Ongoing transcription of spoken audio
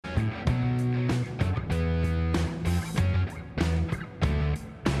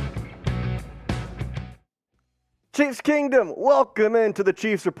Chiefs Kingdom, welcome into the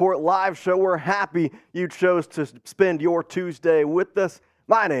Chiefs Report live show. We're happy you chose to spend your Tuesday with us.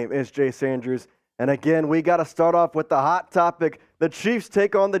 My name is Jace Andrews, and again, we got to start off with the hot topic. The Chiefs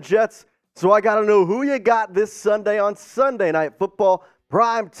take on the Jets, so I got to know who you got this Sunday on Sunday Night Football.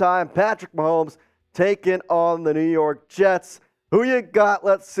 Prime time, Patrick Mahomes taking on the New York Jets. Who you got?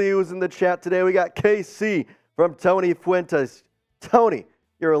 Let's see who's in the chat today. We got KC from Tony Fuentes. Tony,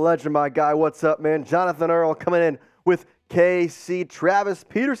 you're a legend, my guy. What's up, man? Jonathan Earl coming in with KC. Travis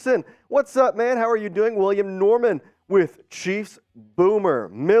Peterson, what's up, man? How are you doing? William Norman with Chiefs. Boomer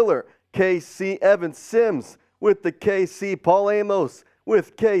Miller, KC. Evan Sims with the KC. Paul Amos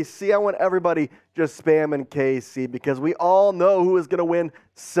with KC. I want everybody just spamming KC because we all know who is going to win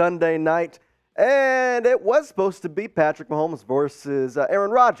Sunday night. And it was supposed to be Patrick Mahomes versus Aaron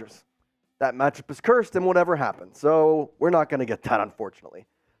Rodgers. That matchup is cursed and whatever happened. So we're not going to get that, unfortunately.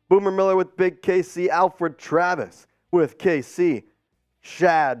 Boomer Miller with Big KC. Alfred Travis with KC.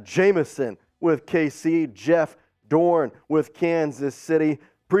 Shad Jameson with KC. Jeff Dorn with Kansas City.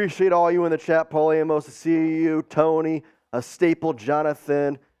 Appreciate all you in the chat. Paul Amos, to see you. Tony, a staple,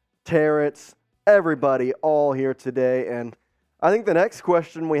 Jonathan, Terrence, everybody all here today. And I think the next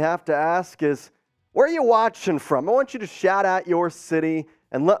question we have to ask is, where are you watching from? I want you to shout out your city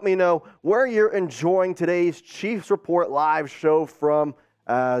and let me know where you're enjoying today's Chiefs Report live show from,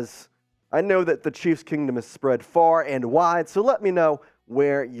 as I know that the Chiefs Kingdom is spread far and wide, so let me know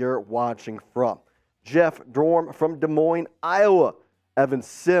where you're watching from. Jeff Dorm from Des Moines, Iowa. Evan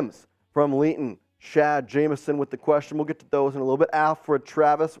Sims from Leeton. Shad Jameson with the question. We'll get to those in a little bit. Alfred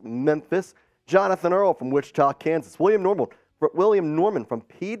Travis, Memphis. Jonathan Earl from Wichita, Kansas. William Norman from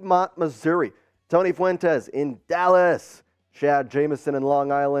Piedmont, Missouri. Tony Fuentes in Dallas. Shad Jameson in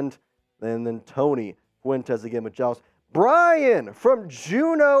Long Island. And then Tony Fuentes again with Giles. Brian from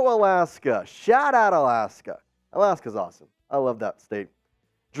Juneau, Alaska. Shout out Alaska. Alaska's awesome. I love that state.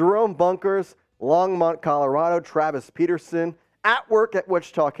 Jerome Bunkers, Longmont, Colorado. Travis Peterson at work at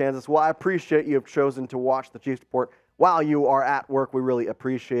Wichita, Kansas. Well, I appreciate you have chosen to watch the Chiefs Report while you are at work. We really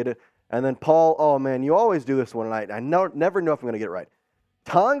appreciate it. And then Paul, oh man, you always do this one tonight. I never know if I'm going to get it right.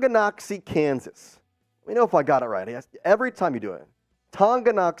 Tonganoxie, Kansas. Let me know if I got it right. Every time you do it.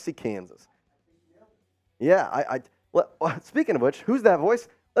 Tonganoxie, Kansas. Yeah, speaking of which, who's that voice?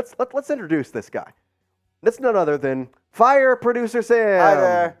 Let's introduce this guy. That's none other than Fire Producer Sam. Hi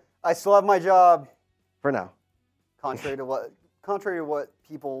there. I still have my job. For now. Contrary to what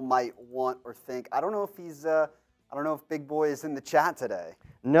people might want or think. I don't know if Big Boy is in the chat today.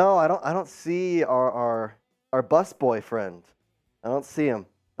 No, I don't see our bus boyfriend. I don't see him.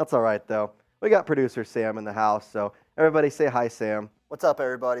 That's all right though. We got producer Sam in the house, so everybody say hi, Sam. What's up,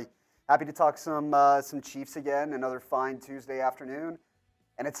 everybody? Happy to talk some Chiefs again. Another fine Tuesday afternoon,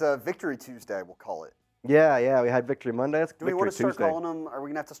 and it's a Victory Tuesday. We'll call it. Yeah. We had Victory Monday. Do we want to start calling them? Are we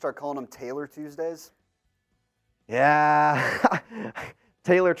gonna have to start calling them Taylor Tuesdays? Yeah,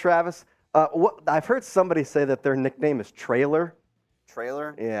 Taylor Travis. I've heard somebody say that their nickname is Trailer.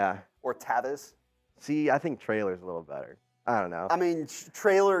 Trailer? Yeah. Or Tavis? See, I think Trailer's a little better. I don't know. I mean,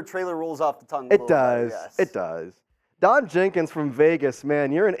 trailer rolls off the tongue. It does. Better, yes. It does. Don Jenkins from Vegas,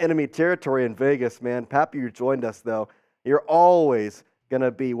 man. You're in enemy territory in Vegas, man. Happy you joined us, though. You're always going to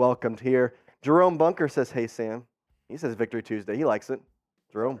be welcomed here. Jerome Bunker says, hey, Sam. He says Victory Tuesday. He likes it.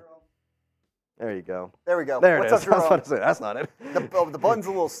 Jerome. There you go. There we go. There what's it is. up, Jerome? I was about to say, that's not it. The button's a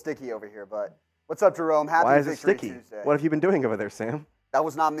little sticky over here, but what's up, Jerome? Happy Why is it Victory sticky? Tuesday. What have you been doing over there, Sam? That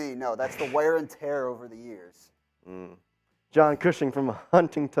was not me. No, that's the wear and tear over the years. John Cushing from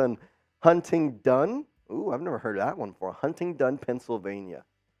Huntingdon. Ooh, I've never heard of that one before. Huntingdon, Pennsylvania.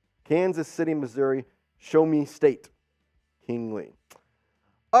 Kansas City, Missouri. Show me state. Kingley.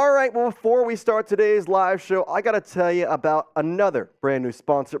 All right, well, before we start today's live show, I got to tell you about another brand new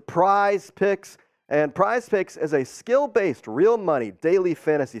sponsor, Prize Picks. And Prize Picks is a skill-based, real money daily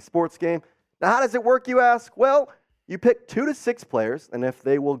fantasy sports game. Now, how does it work, you ask? Well, you pick 2 to 6 players, and if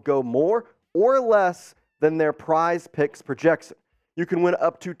they will go more or less than their Prize Picks projection, you can win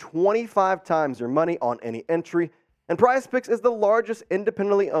up to 25 times your money on any entry. And Prize Picks is the largest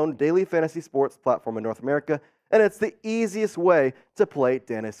independently owned daily fantasy sports platform in North America, and it's the easiest way to play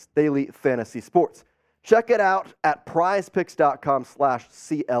daily fantasy sports. Check it out at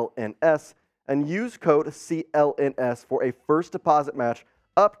prizepicks.com/CLNS and use code CLNS for a first deposit match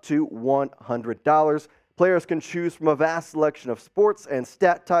up to $100. Players can choose from a vast selection of sports and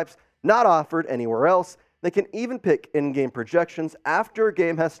stat types not offered anywhere else. They can even pick in-game projections after a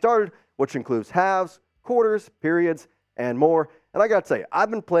game has started, which includes halves, quarters, periods, and more. And I got to tell you,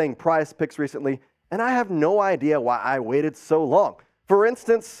 I've been playing Prize Picks recently, and I have no idea why I waited so long. For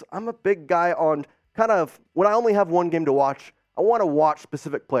instance, I'm a big guy on kind of, when I only have one game to watch, I want to watch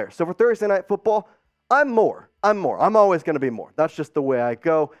specific players. So for Thursday Night Football, I'm more. I'm always going to be more. That's just the way I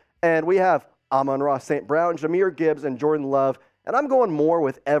go. And we have Amon-Ra St. Brown, Jahmyr Gibbs, and Jordan Love. And I'm going more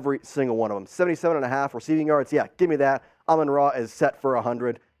with every single one of them. 77.5 receiving yards. Yeah, give me that. Amon-Ra is set for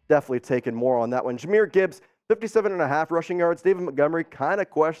 100. Definitely taking more on that one. Jahmyr Gibbs, 57.5 rushing yards. David Montgomery, kind of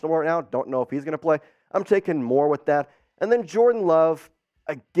questionable right now. Don't know if he's going to play. I'm taking more with that. And then Jordan Love,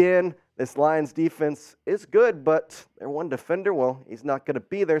 again, this Lions defense is good, but their one defender, well, he's not going to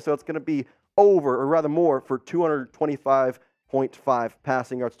be there, so it's going to be over, or rather more, for 225.5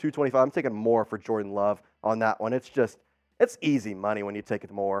 passing yards, 225. I'm taking more for Jordan Love on that one. It's easy money when you take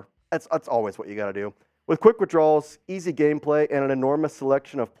it more. That's always what you got to do. With quick withdrawals, easy gameplay, and an enormous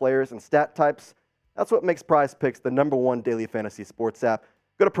selection of players and stat types, that's what makes Prize Picks the #1 daily fantasy sports app.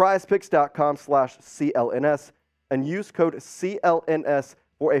 Go to prizepicks.com/CLNS and use code CLNS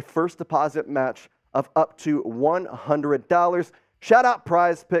for a first deposit match of up to $100. Shout out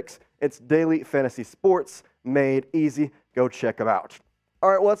Prize Picks. It's daily fantasy sports made easy. Go check them out. All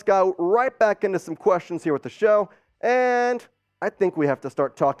right, well, let's go right back into some questions here with the show. And I think we have to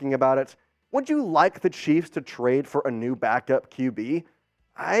start talking about it. Would you like the Chiefs to trade for a new backup QB?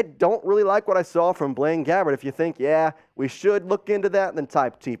 I don't really like what I saw from Blaine Gabbert. If you think, yeah, we should look into that, then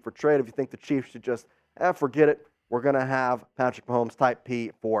type T for trade. If you think the Chiefs should just, forget it, we're going to have Patrick Mahomes type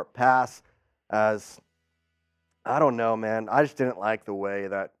P for pass. As, I don't know, man. I just didn't like the way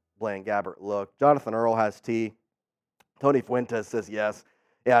that Blaine Gabbert looked. Jonathan Earl has T. Tony Fuentes says yes.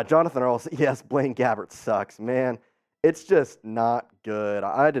 Yeah, Jonathan Earl says yes, Blaine Gabbert sucks. Man, it's just not good.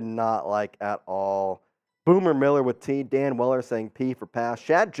 I did not like at all. Boomer Miller with T. Dan Weller saying P for pass.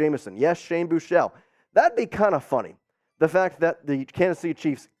 Shad Jameson, yes, Shane Buechele. That'd be kind of funny. The fact that the Kansas City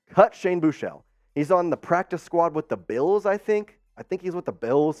Chiefs cut Shane Buechele. He's on the practice squad with the Bills, I think. I think he's with the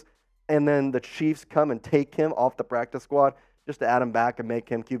Bills. And then the Chiefs come and take him off the practice squad just to add him back and make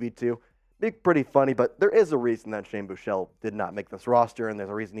him QB2. Be pretty funny, but there is a reason that Shane Buechele did not make this roster, and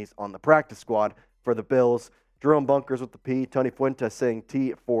there's a reason he's on the practice squad for the Bills. Jerome Bunkers with the P. Tony Fuentes saying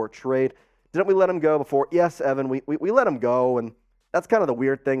T for trade. Didn't we let him go before? Yes, Evan, we let him go, and that's kind of the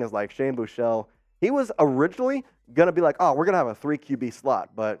weird thing is like Shane Buechele, he was originally going to be like, oh, we're going to have a 3 QB slot,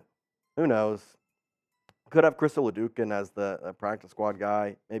 but who knows? Could have Chris Oladukin as the practice squad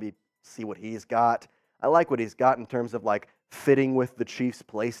guy, maybe see what he's got. I like what he's got in terms of like fitting with the Chiefs'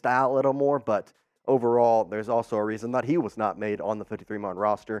 play style a little more, but overall, there's also a reason that he was not made on the 53-man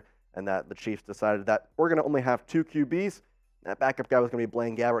roster and that the Chiefs decided that we're going to only have 2 QBs. That backup guy was going to be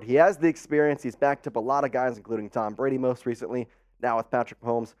Blaine Gabbert. He has the experience. He's backed up a lot of guys, including Tom Brady most recently, now with Patrick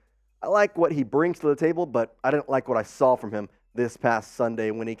Mahomes. I like what he brings to the table, but I didn't like what I saw from him this past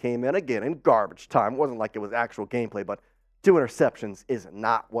Sunday when he came in, again, in garbage time. It wasn't like it was actual gameplay, but 2 interceptions is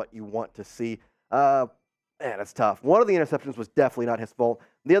not what you want to see. Man, it's tough. One of the interceptions was definitely not his fault.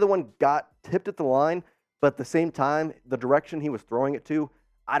 The other one got tipped at the line, but at the same time, the direction he was throwing it to,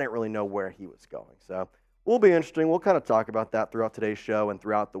 I didn't really know where he was going. So will be interesting. We'll kind of talk about that throughout today's show and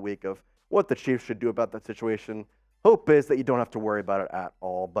throughout the week of what the Chiefs should do about that situation. Hope is that you don't have to worry about it at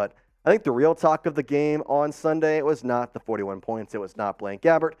all. But I think the real talk of the game on Sunday, it was not the 41 points. It was not Blaine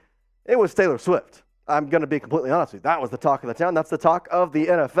Gabbert. It was Taylor Swift. I'm going to be completely honest with you. That was the talk of the town. That's the talk of the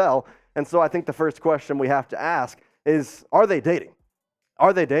NFL. And so I think the first question we have to ask is, are they dating?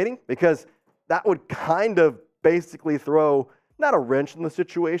 Are they dating? Because that would kind of basically throw, not a wrench in the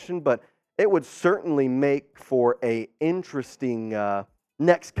situation, but it would certainly make for a interesting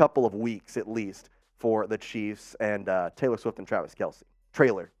next couple of weeks, at least, for the Chiefs and Taylor Swift and Travis Kelce.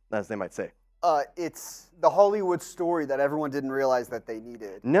 Trailer, as they might say. It's the Hollywood story that everyone didn't realize that they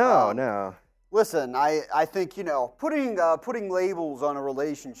needed. No. Listen, I think, putting labels on a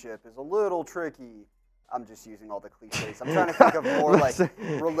relationship is a little tricky. I'm just using all the cliches. I'm trying to think of more like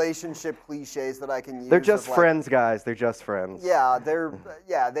relationship cliches that I can use. They're just friends, guys. They're just friends. Yeah,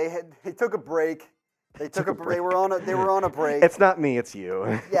 they took a break. They were on a break. It's not me, it's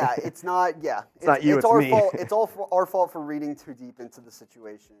you. Yeah, it's not you, it's our me. fault. It's all our fault for reading too deep into the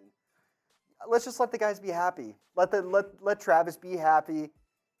situation. Let's just let the guys be happy. Let Travis be happy.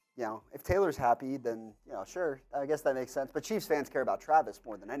 If Taylor's happy, then, sure, I guess that makes sense. But Chiefs fans care about Travis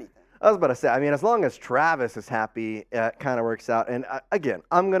more than anything. I was about to say, as long as Travis is happy, it kind of works out. And again,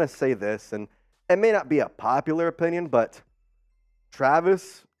 I'm going to say this, and it may not be a popular opinion, but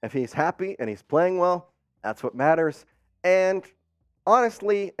Travis, if he's happy and he's playing well, that's what matters. And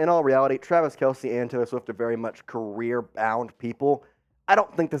honestly, in all reality, Travis Kelce and Taylor Swift are very much career-bound people. I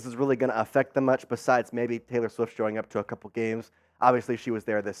don't think this is really going to affect them much, besides maybe Taylor Swift showing up to a couple games. Obviously, she was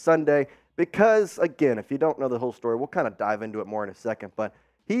there this Sunday because, again, if you don't know the whole story, we'll kind of dive into it more in a second, but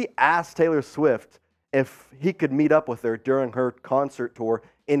he asked Taylor Swift if he could meet up with her during her concert tour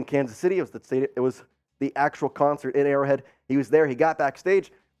in Kansas City. It was the actual concert in Arrowhead. He was there. He got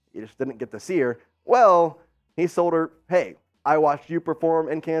backstage. He just didn't get to see her. Well, he told her, hey, I watched you perform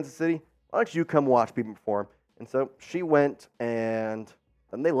in Kansas City. Why don't you come watch me perform? And so she went, and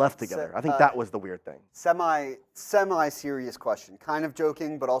then they left together. I think that was the weird thing. Semi-serious question. Kind of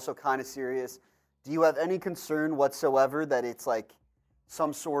joking, but also kind of serious. Do you have any concern whatsoever that it's like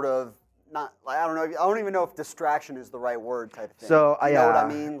some sort of I don't even know if distraction is the right word type of thing. So you know what I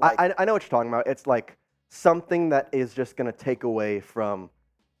mean? Like, I know what you're talking about. It's like something that is just going to take away from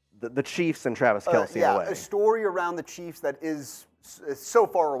the Chiefs and Travis Kelce in a way. A story around the Chiefs that is so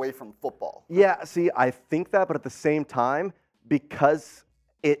far away from football. Yeah, see, I think that, but at the same time, because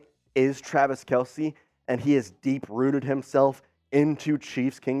it is Travis Kelce and he has deep-rooted himself into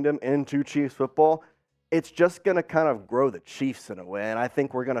Chiefs kingdom, into Chiefs football, it's just going to kind of grow the Chiefs in a way. And I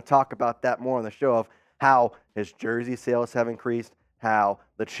think we're going to talk about that more on the show of how his jersey sales have increased, how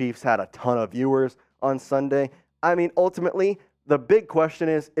the Chiefs had a ton of viewers on Sunday. I mean, ultimately, the big question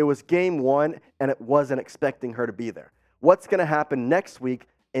is, it was game one, and it wasn't expecting her to be there. What's going to happen next week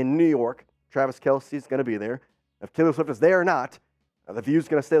in New York? Travis Kelce is going to be there. If Taylor Swift is there or not, are the views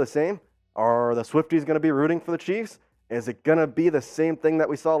going to stay the same? Are the Swifties going to be rooting for the Chiefs? Is it going to be the same thing that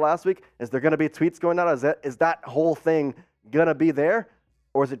we saw last week? Is there going to be tweets going out? Is that whole thing going to be there?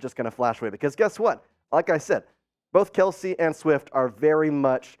 Or is it just going to flash away? Because guess what? Like I said, both Kelce and Swift are very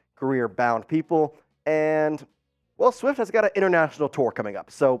much career-bound people. And, well, Swift has got an international tour coming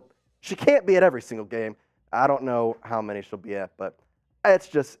up. So she can't be at every single game. I don't know how many she'll be at, but it's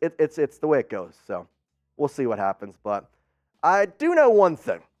just, it's the way it goes. So we'll see what happens. But I do know one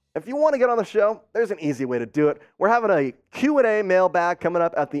thing. If you want to get on the show, there's an easy way to do it. We're having a Q&A mailbag coming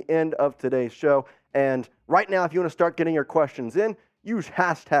up at the end of today's show. And right now, if you want to start getting your questions in, use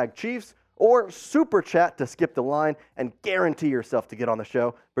hashtag Chiefs or Super Chat to skip the line and guarantee yourself to get on the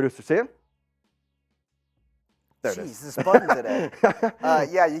show. Producer Sam? There it is. This button today.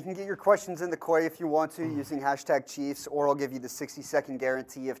 Yeah, you can get your questions in the Koi if you want to using hashtag Chiefs, or I'll give you the 60-second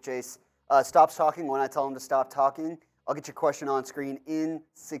guarantee if Jace stops talking when I tell him to stop talking. I'll get your question on screen in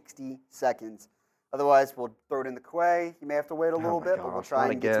 60 seconds. Otherwise, we'll throw it in the Quay. You may have to wait a little bit, but we'll try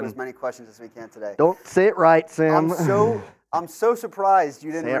and get to as many questions as we can today. Don't say it right, Sam. I'm so surprised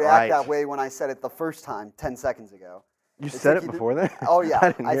you didn't react that way when I said it the first time 10 seconds ago. You said it before that? Oh,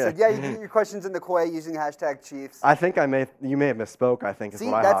 yeah. I said, yeah, you can get your questions in the Quay using hashtag Chiefs. I think you may have misspoke, I think. See,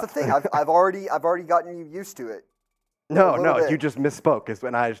 that's the thing. I've already gotten you used to it. No, you just misspoke,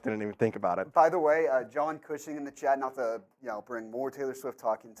 and I just didn't even think about it. By the way, John Cushing in the chat, not to bring more Taylor Swift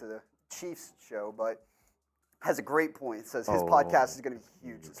talk into the Chiefs show, but has a great point. Says his podcast is going to be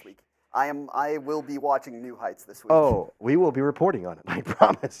huge this week. I will be watching New Heights this week. Oh, we will be reporting on it. I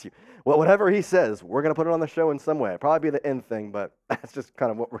promise you. Well, whatever he says, we're going to put it on the show in some way. It'll probably be the end thing, but that's just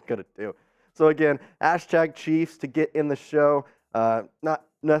kind of what we're going to do. So again, hashtag Chiefs to get in the show. Not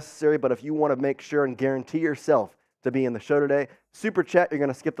necessary, but if you want to make sure and guarantee yourself to be in the show today, Super Chat, you're going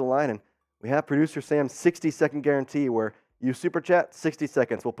to skip the line, and we have producer Sam's 60-second guarantee where you Super Chat, 60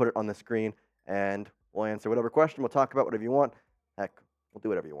 seconds, we'll put it on the screen, and we'll answer whatever question. We'll talk about whatever you want. Heck, we'll do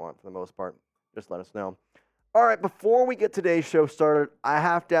whatever you want for the most part. Just let us know. All right, before we get today's show started, I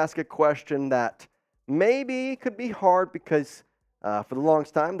have to ask a question that maybe could be hard because for the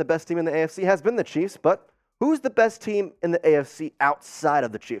longest time, the best team in the AFC has been the Chiefs, but who's the best team in the AFC outside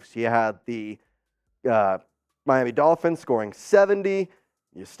of the Chiefs? You had the Miami Dolphins scoring 70.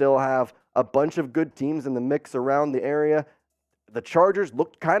 You still have a bunch of good teams in the mix around the area. The Chargers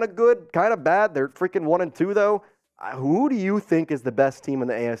looked kind of good, kind of bad. They're freaking 1-2, though. Who do you think is the best team in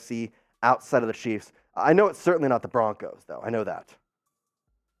the AFC outside of the Chiefs? I know it's certainly not the Broncos, though. I know that.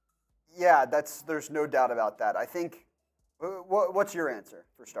 Yeah, there's no doubt about that. I think, what's your answer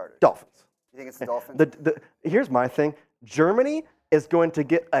for starters? Dolphins. You think it's the Dolphins? Here's my thing. Germany is going to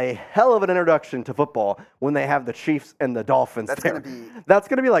get a hell of an introduction to football when they have the Chiefs and the Dolphins That's there. That's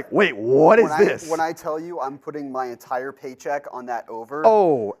going to be like, wait, what is this? When I tell you I'm putting my entire paycheck on that over.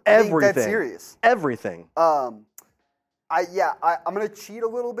 Oh, everything. I think that's serious. Everything. I'm going to cheat a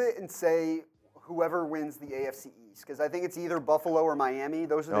little bit and say whoever wins the AFC East, because I think it's either Buffalo or Miami.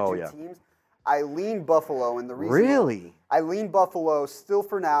 Those are the two teams. I lean Buffalo, and the reason really I lean Buffalo still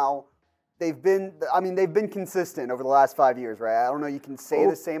for now. They've been consistent over the last 5 years, right? I don't know. You can say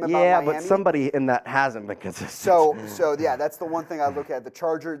the same about Miami. Yeah, but somebody in that hasn't been consistent. So yeah, that's the one thing I look at.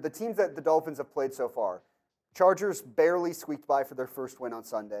 The teams that the Dolphins have played so far. Chargers barely squeaked by for their first win on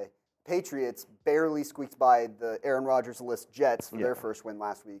Sunday. Patriots barely squeaked by the Aaron Rodgers-less Jets for their first win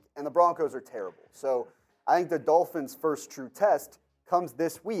last week. And the Broncos are terrible. So I think the Dolphins' first true test Comes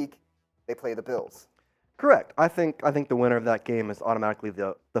this week, they play the Bills. Correct. I think the winner of that game is automatically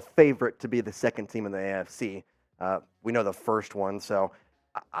the favorite to be the second team in the AFC. We know the first one, so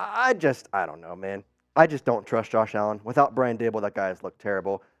I don't know, man. I just don't trust Josh Allen. Without Brian Dable, that guy has looked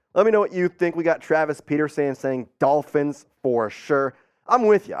terrible. Let me know what you think. We got Travis Peterson saying Dolphins for sure. I'm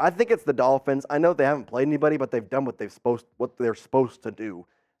with you. I think it's the Dolphins. I know they haven't played anybody, but they've done what they're supposed to do,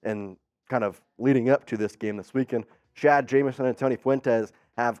 and kind of leading up to this game this weekend. Chad Jameson and Tony Fuentes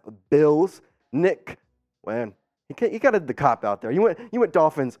have Bills. Nick, man, you got the cop out there. You went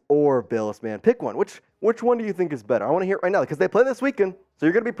Dolphins or Bills, man. Pick one. Which one do you think is better? I want to hear it right now because they play this weekend, so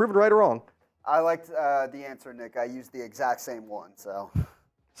you're going to be proven right or wrong. I liked the answer, Nick. I used the exact same one. So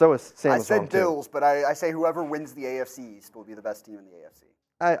is Sam. I said Bills, but I say whoever wins the AFC East will be the best team in the AFC.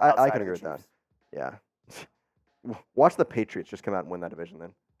 I can agree with that. Yeah. Watch the Patriots just come out and win that division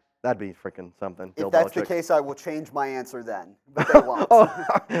then. That'd be freaking something. If that's the case, I will change my answer then, but they won't.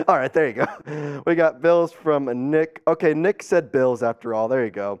 All right, there you go. We got Bills from Nick. Okay, Nick said Bills after all. There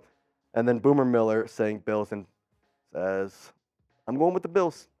you go. And then Boomer Miller saying Bills and says, I'm going with the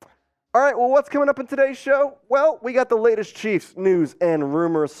Bills. All right, well, what's coming up in today's show? Well, we got the latest Chiefs news and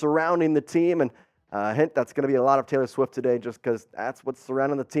rumors surrounding the team. And hint, that's going to be a lot of Taylor Swift today just because that's what's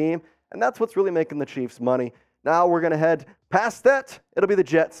surrounding the team. And that's what's really making the Chiefs money. Now we're going to head past that. It'll be the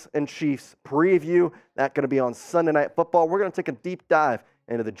Jets and Chiefs preview. That's going to be on Sunday Night Football. We're going to take a deep dive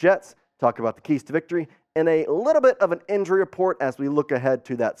into the Jets, talk about the keys to victory, and a little bit of an injury report as we look ahead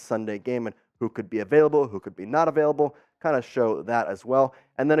to that Sunday game and who could be available, who could be not available, kind of show that as well.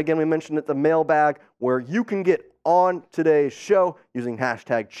 And then again, we mentioned it, the mailbag, where you can get on today's show using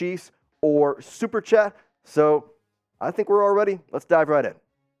hashtag Chiefs or Super Chat. So I think we're all ready. Let's dive right in.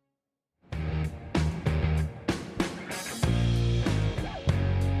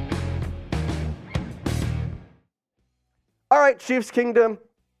 All right, Chiefs Kingdom,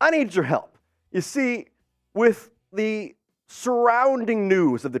 I need your help. You see, with the surrounding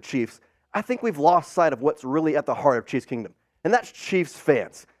news of the Chiefs, I think we've lost sight of what's really at the heart of Chiefs Kingdom, and that's Chiefs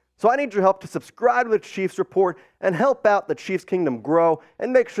fans. So I need your help to subscribe to the Chiefs Report and help out the Chiefs Kingdom grow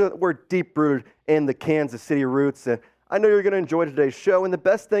and make sure that we're deep-rooted in the Kansas City roots. And I know you're going to enjoy today's show, and the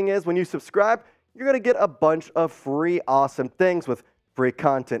best thing is when you subscribe, you're going to get a bunch of free awesome things with free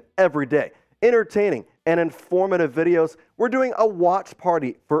content every day. Entertaining and informative videos. We're doing a watch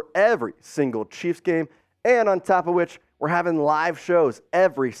party for every single Chiefs game, and on top of which, we're having live shows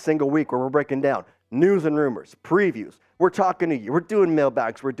every single week where we're breaking down news and rumors, previews. We're talking to you. We're doing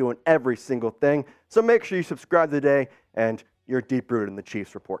mailbags. We're doing every single thing. So make sure you subscribe today, and you're deep-rooted in the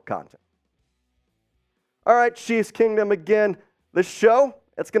Chiefs Report content. All right, Chiefs Kingdom, again, the show,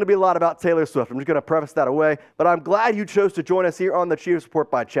 it's going to be a lot about Taylor Swift. I'm just going to preface that away, but I'm glad you chose to join us here on the Chiefs Report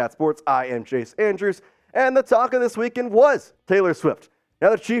by Chat Sports. I am Chase Andrews, and the talk of this weekend was Taylor Swift. Now,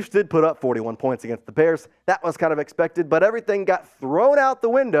 the Chiefs did put up 41 points against the Bears. That was kind of expected, but everything got thrown out the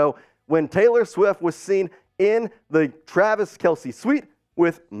window when Taylor Swift was seen in the Travis Kelce suite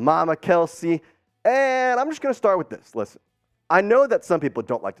with Mama Kelce. And I'm just going to start with this. Listen, I know that some people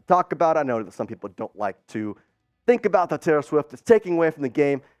don't like to talk about it. I know that some people don't like to think about that Taylor Swift is taking away from the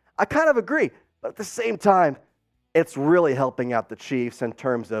game. I kind of agree, but at the same time, it's really helping out the Chiefs in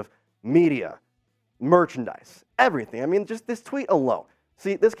terms of media, merchandise, everything. I mean, just this tweet alone.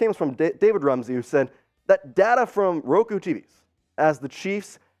 See, this came from David Rumsey, who said that data from Roku TVs, as the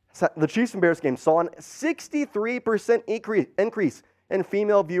Chiefs and Bears game saw a 63% increase in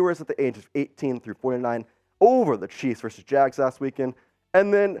female viewers at the age of 18 through 49 over the Chiefs versus Jags last weekend.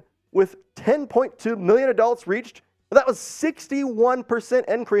 And then with 10.2 million adults reached, that was 61%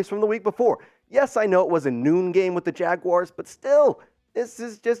 increase from the week before. Yes, I know it was a noon game with the Jaguars, but still, this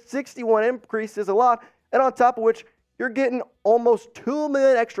is just 61 increase is a lot. And on top of which, you're getting almost 2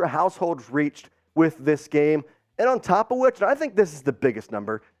 million extra households reached with this game. And on top of which, and I think this is the biggest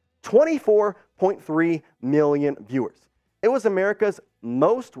number, 24.3 million viewers. It was America's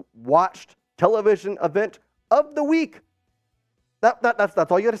most watched television event of the week.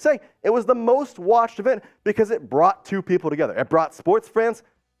 That's all you got to say. It was the most watched event because it brought two people together. It brought sports fans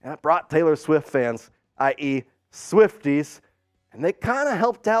and it brought Taylor Swift fans, i.e. Swifties. And they kind of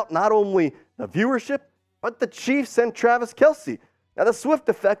helped out not only the viewership, but the Chiefs and Travis Kelce. Now, the Swift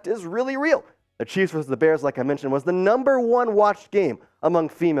effect is really real. The Chiefs versus the Bears, like I mentioned, was the #1 watched game among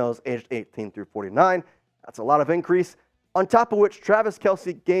females aged 18 through 49. That's a lot of increase. On top of which, Travis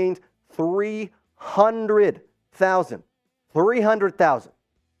Kelce gained 300,000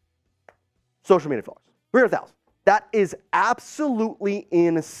 social media followers. 300,000. That is absolutely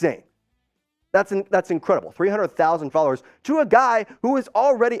insane. That's incredible. 300,000 followers to a guy who is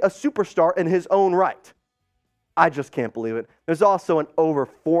already a superstar in his own right. I just can't believe it. There's also an over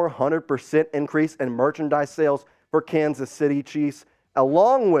 400% increase in merchandise sales for Kansas City Chiefs,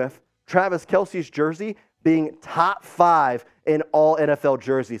 along with Travis Kelce's jersey being top 5 in all NFL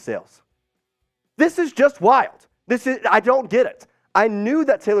jersey sales. This is just wild. I don't get it. I knew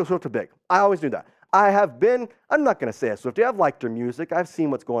that Taylor Swift was big. I always knew that. I'm not going to say a Swiftie. I've liked her music. I've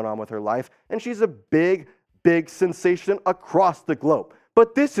seen what's going on with her life. And she's a big, big sensation across the globe.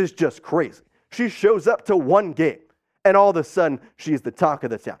 But this is just crazy. She shows up to one game, and all of a sudden, she's the talk of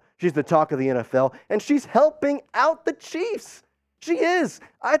the town. She's the talk of the NFL, and she's helping out the Chiefs. She is.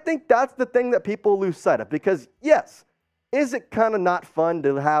 I think that's the thing that people lose sight of because, yes, is it kind of not fun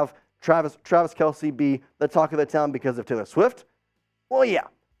to have Travis Kelce be the talk of the town because of Taylor Swift? Well, yeah.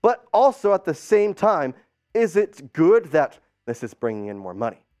 But also at the same time, is it good that this is bringing in more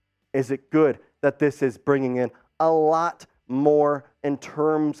money? Is it good that this is bringing in a lot more in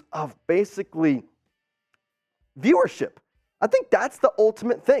terms of basically viewership? I think that's the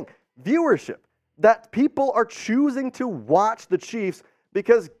ultimate thing. Viewership. That people are choosing to watch the Chiefs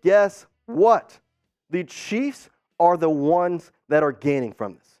because guess what? The Chiefs are the ones that are gaining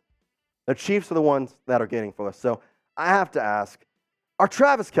from this. The Chiefs are the ones that are gaining from this. So I have to ask, are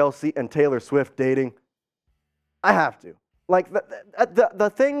Travis Kelce and Taylor Swift dating? I have to. Like,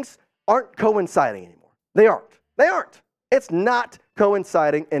 the things aren't coinciding anymore. They aren't. They aren't. It's not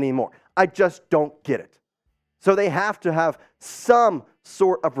coinciding anymore. I just don't get it. So they have to have some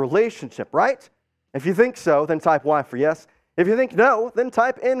sort of relationship, right? If you think so, then type Y for yes. If you think no, then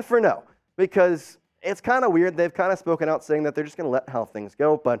type N for no. Because it's kind of weird. They've kind of spoken out saying that they're just going to let how things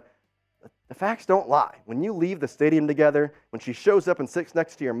go, but the facts don't lie. When you leave the stadium together, when she shows up and sits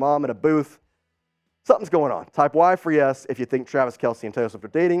next to your mom in a booth, something's going on. Type Y for yes if you think Travis Kelce and Taylor Swift are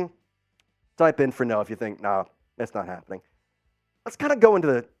dating. Type in for no if you think, no, it's not happening. Let's kind of go into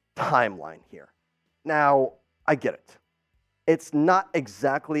the timeline here. Now, I get it. It's not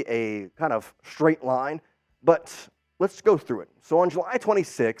exactly a kind of straight line, but let's go through it. So on July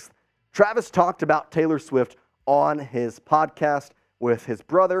 26th, Travis talked about Taylor Swift on his podcast with his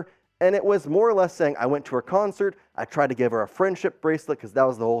brother, and it was more or less saying, I went to her concert, I tried to give her a friendship bracelet, because that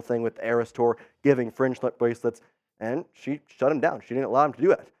was the whole thing with the Eras Tour, giving friendship bracelets, and she shut him down. She didn't allow him to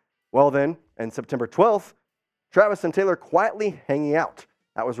do it. Well then, on September 12th, Travis and Taylor quietly hanging out.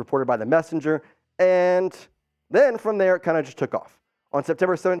 That was reported by The Messenger, and then from there, it kind of just took off. On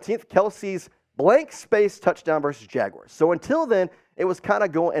September 17th, Kelce's blank space touchdown versus Jaguars. So until then, it was kind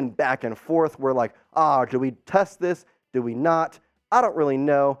of going back and forth. We're like, do we test this? Do we not? I don't really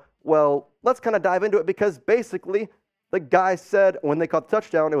know. Well, let's kind of dive into it because basically the guy said when they caught the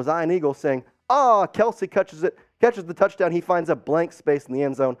touchdown, it was Ian Eagle saying, Kelce catches the touchdown. He finds a blank space in the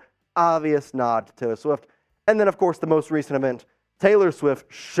end zone. Obvious nod to Taylor Swift. And then, of course, the most recent event, Taylor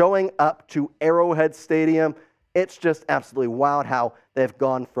Swift showing up to Arrowhead Stadium. It's just absolutely wild how they've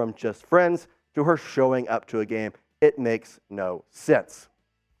gone from just friends to her showing up to a game. It makes no sense.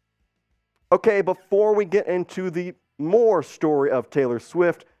 Okay, before we get into the more story of Taylor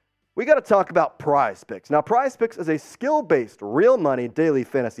Swift, we got to talk about Prize Picks. Now, Prize Picks is a skill-based, real money daily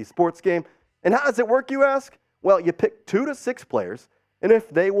fantasy sports game. And how does it work, you ask? Well, you pick 2 to 6 players, and if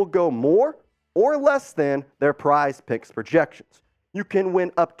they will go more or less than their Prize Picks projections, you can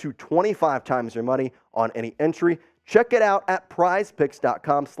win up to 25 times your money on any entry. Check it out at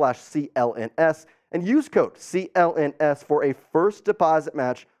prizepicks.com/CLNS and use code CLNS for a first deposit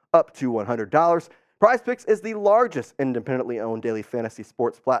match up to $100. Prize Picks is the largest independently owned daily fantasy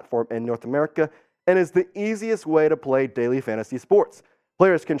sports platform in North America and is the easiest way to play daily fantasy sports.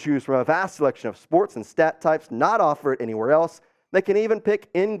 Players can choose from a vast selection of sports and stat types not offered anywhere else. They can even pick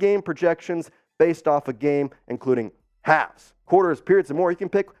in-game projections based off a game, including halves, quarters, periods, and more. You can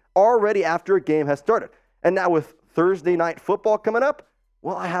pick already after a game has started. And now with Thursday night football coming up,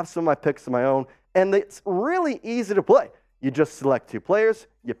 well, I have some of my picks of my own, and it's really easy to play. You just select 2 players,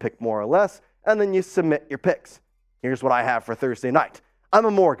 you pick more or less, and then you submit your picks. Here's what I have for Thursday night. I'm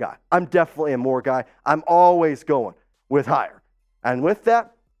a more guy. I'm definitely a more guy. I'm always going with higher. And with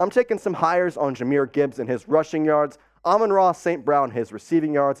that, I'm taking some hires on Jahmyr Gibbs and his rushing yards, Amon-Ra St. Brown his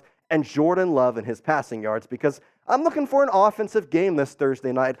receiving yards, and Jordan Love and his passing yards because I'm looking for an offensive game this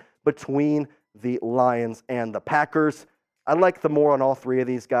Thursday night between the Lions and the Packers. I like the more on all 3 of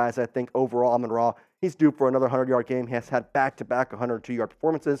these guys. I think overall Amon-Ra, he's due for another 100-yard game. He has had back-to-back 102-yard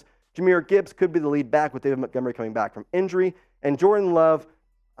performances. Jahmyr Gibbs could be the lead back with David Montgomery coming back from injury. And Jordan Love,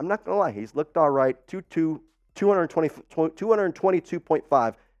 I'm not going to lie, he's looked all right.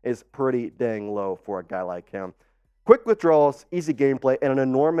 222.5 is pretty dang low for a guy like him. Quick withdrawals, easy gameplay, and an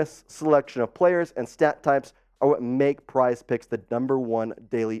enormous selection of players and stat types are what make Prize Picks the #1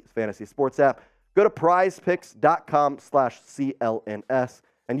 daily fantasy sports app. Go to prizepicks.com/CLNS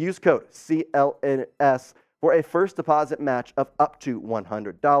and use code CLNS for a first deposit match of up to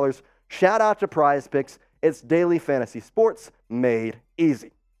 $100. Shout out to Prize Picks. It's daily fantasy sports made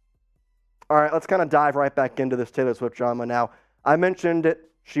easy. All right, let's kind of dive right back into this Taylor Swift drama now. I mentioned it.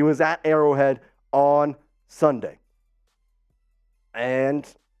 She was at Arrowhead on Sunday. And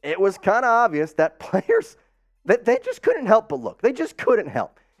it was kind of obvious that players, that they just couldn't help but look. They just couldn't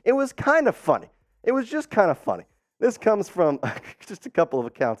help. It was kind of funny. It was just kind of funny. This comes from just a couple of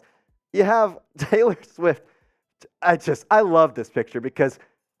accounts. You have Taylor Swift. I love this picture because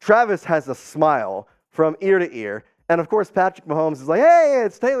Travis has a smile from ear to ear. And of course, Patrick Mahomes is like, hey,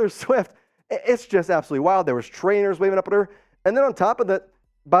 it's Taylor Swift. It's just absolutely wild. There was trainers waving up at her. And then on top of that,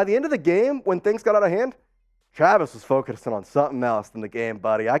 by the end of the game, when things got out of hand, Travis was focusing on something else than the game,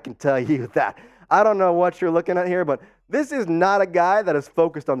 buddy. I can tell you that. I don't know what you're looking at here, but this is not a guy that is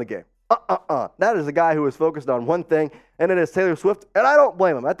focused on the game. That is a guy who is focused on one thing, and it is Taylor Swift, and I don't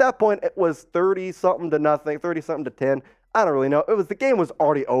blame him. At that point, it was 30-something to nothing, 30-something to 10. I don't really know. The game was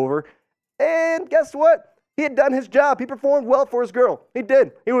already over, and guess what? He had done his job. He performed well for his girl. He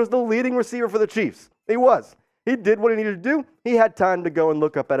did. He was the leading receiver for the Chiefs. He was. He did what he needed to do. He had time to go and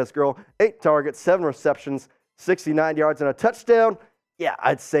look up at his girl. 8 targets, 7 receptions, 69 yards, and a touchdown. Yeah,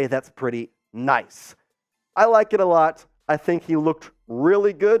 I'd say that's pretty nice. I like it a lot. I think he looked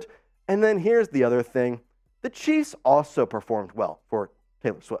really good. And then here's the other thing. The Chiefs also performed well for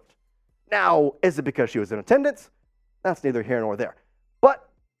Taylor Swift. Now, is it because she was in attendance? That's neither here nor there. But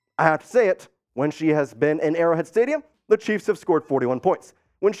I have to say it. When she has been in Arrowhead Stadium, the Chiefs have scored 41 points.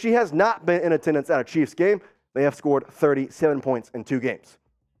 When she has not been in attendance at a Chiefs game, they have scored 37 points in 2 games.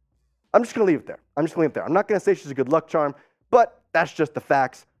 I'm just going to leave it there. I'm not going to say she's a good luck charm, but that's just the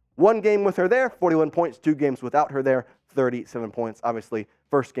facts. 1 game with her there, 41 points. 2 games without her there, 37 points. Obviously,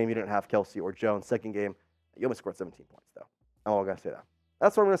 first game you didn't have Kelce or Jones. Second game, you only scored 17 points, though. I'm all going to say that.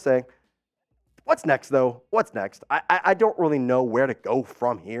 That's what I'm going to say. What's next, though? What's next? I don't really know where to go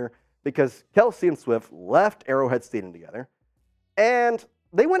from here because Kelce and Swift left Arrowhead Stadium together, and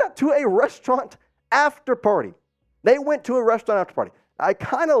they went out to a restaurant after party. I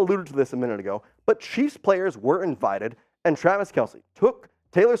kind of alluded to this a minute ago, but Chiefs players were invited, and Travis Kelce took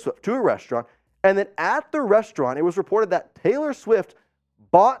Taylor Swift to a restaurant, and then at the restaurant, it was reported that Taylor Swift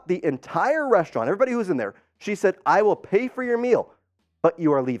bought the entire restaurant, everybody who was in there. She said, I will pay for your meal, but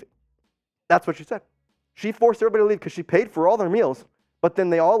you are leaving. That's what she said. She forced everybody to leave because she paid for all their meals, but then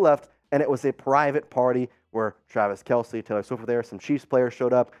they all left, and it was a private party where Travis Kelce, Taylor Swift were there, some Chiefs players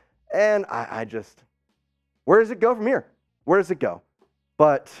showed up, and I just, where does it go from here? Where does it go?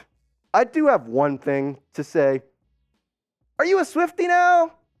 But I do have one thing to say. Are you a Swiftie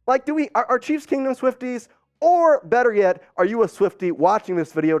now? Like, are Chiefs Kingdom Swifties? Or better yet, are you a Swiftie watching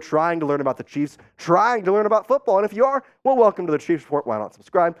this video, trying to learn about the Chiefs, trying to learn about football? And if you are, well, welcome to the Chiefs Report. Why not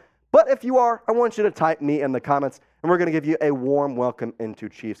subscribe? But if you are, I want you to type me in the comments, and we're going to give you a warm welcome into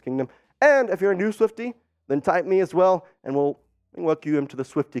Chiefs Kingdom. And if you're a new Swiftie, then type me as well, and we'll welcome you into the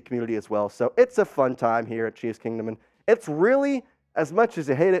Swiftie community as well. So it's a fun time here at Chiefs Kingdom, and it's really, as much as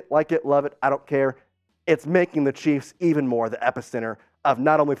you hate it, like it, love it, I don't care, it's making the Chiefs even more the epicenter of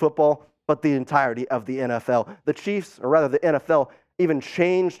not only football, but the entirety of the NFL. The Chiefs, or rather the NFL, even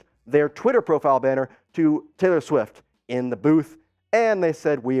changed their Twitter profile banner to Taylor Swift in the booth, and they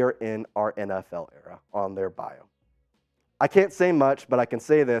said we are in our NFL era on their bio. I can't say much, but I can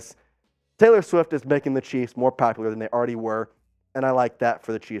say this. Taylor Swift is making the Chiefs more popular than they already were, and I like that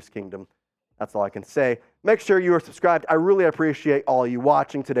for the Chiefs Kingdom. That's all I can say. Make sure you are subscribed. I really appreciate all you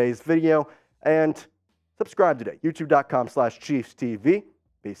watching today's video, and subscribe today. YouTube.com/ChiefsTV.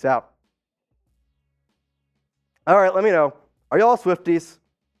 Peace out. All right, let me know. Are y'all Swifties?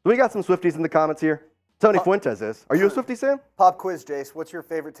 We got some Swifties in the comments here. Tony Fuentes is. Are you a Swiftie, Sam? Pop quiz, Jace. What's your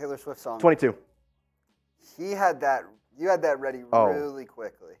favorite Taylor Swift song? 22. You had that ready really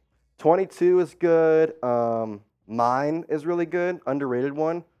quickly. 22 is good. Mine is really good. Underrated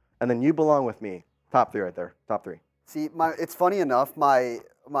one. And then You Belong With Me. Top 3 right there. Top 3. See, it's funny enough. My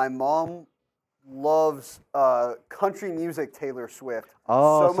mom loves country music Taylor Swift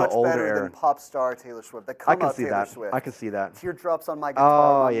so much better than pop star Taylor Swift. The come up Taylor Swift. I can see that. Teardrops on My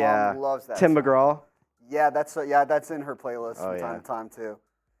Guitar. My yeah. mom loves that. Tim song. McGraw. Yeah, that's in her playlist from time to time too.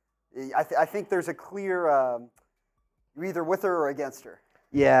 I think there's a clear you're either with her or against her.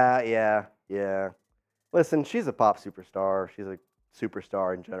 Yeah. Listen, she's a pop superstar. She's a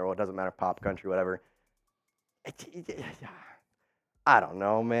superstar in general. It doesn't matter, pop, country, whatever. I don't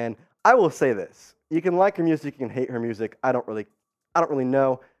know, man. I will say this. You can like her music, you can hate her music. I don't really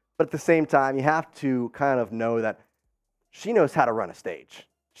know. But at the same time, you have to kind of know that she knows how to run a stage.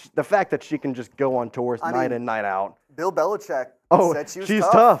 the fact that she can just go on tours night in, night out. Bill Belichick said she was she's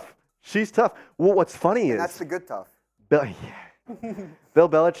tough. tough. She's tough. Well, what's funny is that's the good tough. Bill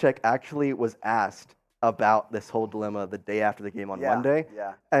Belichick actually was asked about this whole dilemma the day after the game on Monday.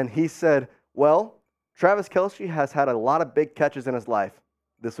 Yeah. And he said, well, Travis Kelce has had a lot of big catches in his life.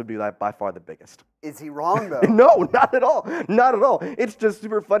 This would be by far the biggest. Is he wrong, though? No, not at all. Not at all. It's just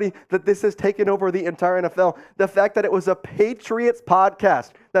super funny that this has taken over the entire NFL. The fact that it was a Patriots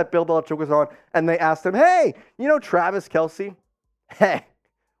podcast that Bill Belichick was on, and they asked him, hey, you know Travis Kelce? Hey,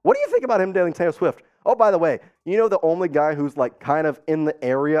 what do you think about him dating Taylor Swift? Oh, by the way, you know the only guy who's like kind of in the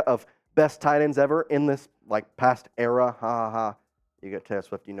area of best tight ends ever in this like past era? Ha ha ha. You get Taylor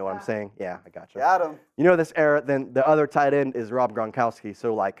Swift, you know what I'm saying? Yeah, I got you. Got him. You know this era, then the other tight end is Rob Gronkowski.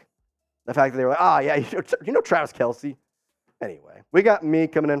 So, like, the fact that they were like, yeah, you know Travis Kelce. Anyway, we got me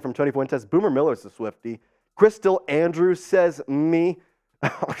coming in from Tony Fuentes. Boomer Miller's a Swiftie. Crystal Andrews says me.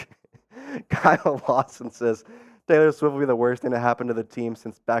 Kyle Lawson says, Taylor Swift will be the worst thing to happen to the team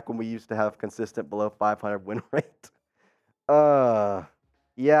since back when we used to have consistent below 500 win rate.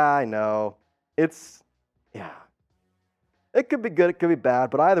 Yeah, I know. Yeah. It could be good, it could be bad,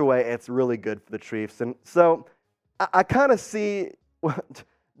 but either way, it's really good for the Chiefs. And so I kind of see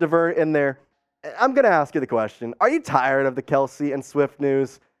Divert in there. I'm going to ask you the question. Are you tired of the Kelce and Swift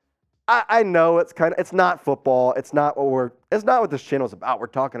news? I know it's not football. It's not what this channel is about. We're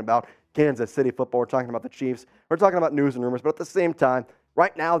talking about Kansas City football. We're talking about the Chiefs. We're talking about news and rumors. But at the same time,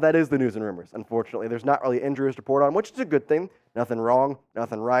 right now, that is the news and rumors. Unfortunately, there's not really injuries to report on, which is a good thing. Nothing wrong,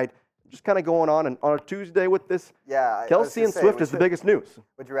 nothing right. Just kind of going on, and on a Tuesday with this, Kelce and Swift is the biggest news.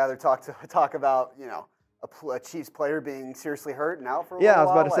 Would you rather talk about a Chiefs player being seriously hurt and out for a while? Yeah, I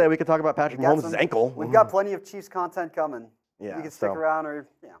was about to say we could talk about Patrick Mahomes' ankle. We've got plenty of Chiefs content coming. Yeah, you can stick around or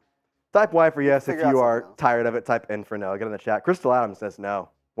Type Y for yes if you are tired of it. Type N for no. Get in the chat. Crystal Adams says no.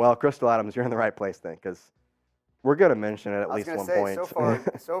 Well, Crystal Adams, you're in the right place then, because we're going to mention it at least one point.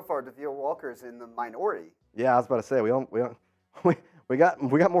 So far, Devere Walker's in the minority. Yeah, I was about to say we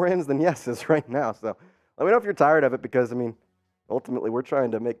got more ins than yeses right now. So let me know if you're tired of it, because I mean, ultimately we're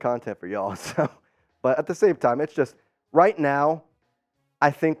trying to make content for y'all. So, but at the same time, it's just right now,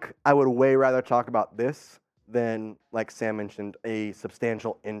 I think I would way rather talk about this than, like Sam mentioned, a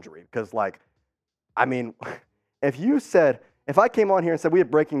substantial injury. Because, like, I mean, if I came on here and said we had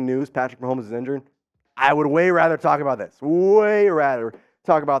breaking news, Patrick Mahomes is injured, I would way rather talk about this. Way rather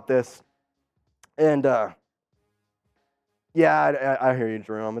talk about this. And, yeah, I hear you,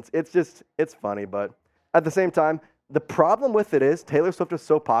 Jerome. It's funny, but at the same time, the problem with it is Taylor Swift is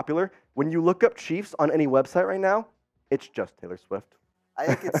so popular. When you look up Chiefs on any website right now, it's just Taylor Swift. I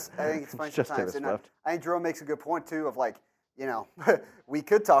think it's funny just sometimes. Taylor Swift. I think Jerome makes a good point too of like, we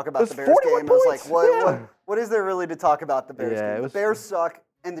could talk about the Bears 41 game. It was like, points. what is there really to talk about the Bears game? The Bears suck,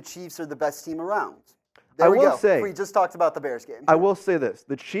 and the Chiefs are the best team around. There we go. We just talked about the Bears game. I will say this.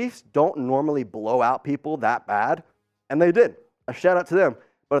 The Chiefs don't normally blow out people that bad, and they did. A shout out to them.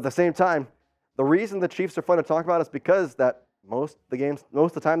 But at the same time, the reason the Chiefs are fun to talk about is because that most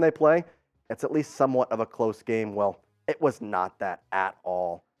of the time they play, it's at least somewhat of a close game. Well, it was not that at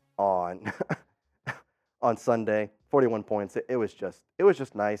all on on Sunday. 41 points. It was just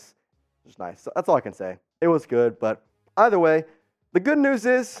nice. Just nice. So that's all I can say. It was good, but either way, the good news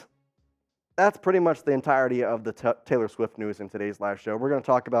is that's pretty much the entirety of the Taylor Swift news in today's live show. We're going to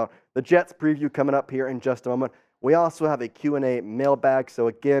talk about the Jets preview coming up here in just a moment. We also have a Q&A mailbag. So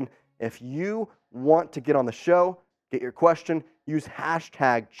again, if you want to get on the show, get your question, use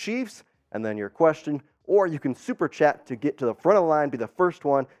hashtag Chiefs and then your question, or you can super chat to get to the front of the line, be the first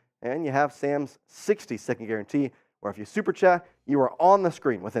one, and you have Sam's 60-second guarantee, where if you super chat, you are on the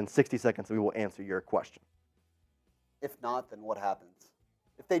screen within 60 seconds and we will answer your question. If not, then what happens?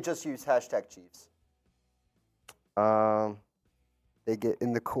 If they just use hashtag Chiefs? They get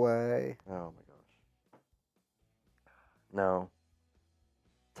in the quay. Oh, my gosh. No.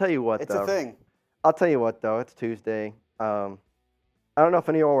 Tell you what, though. It's a thing. I'll tell you what, though. It's Tuesday. I don't know if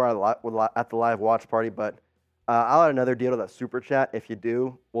any of you were at the live watch party, but I'll add another deal to that super chat. If you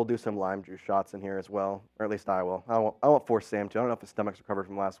do, we'll do some lime juice shots in here as well, or at least I will. I won't force Sam to. I don't know if his stomach's recovered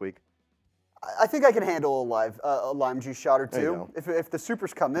from last week. I think I can handle a lime juice shot or two. If the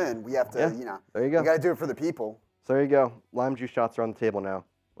supers come in, we have to, there you go. We got to do it for the people. So there you go. Lime juice shots are on the table now.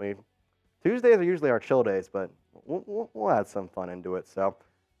 Tuesdays are usually our chill days, but we'll add some fun into it. So,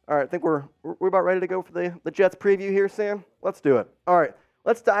 all right, I think we're about ready to go for the Jets preview here, Sam. Let's do it. All right,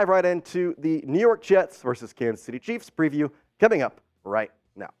 let's dive right into the New York Jets versus Kansas City Chiefs preview coming up right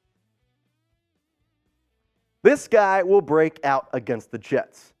now. This guy will break out against the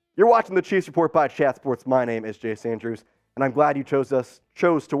Jets. You're watching the Chiefs Report by Chat Sports. My name is Jace Andrews, and I'm glad you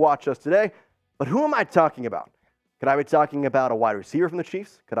chose to watch us today. But who am I talking about? Could I be talking about a wide receiver from the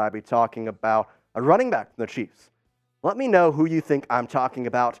Chiefs? Could I be talking about a running back from the Chiefs? Let me know who you think I'm talking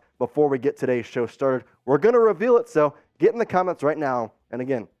about before we get today's show started. We're going to reveal it, so get in the comments right now. And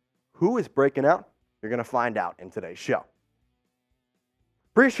again, who is breaking out? You're going to find out in today's show.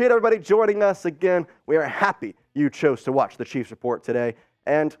 Appreciate everybody joining us again. We are happy you chose to watch the Chiefs Report today.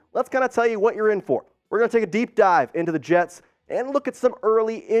 And let's kind of tell you what you're in for. We're going to take a deep dive into the Jets and look at some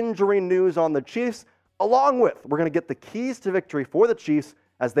early injury news on the Chiefs. Along with, we're going to get the keys to victory for the Chiefs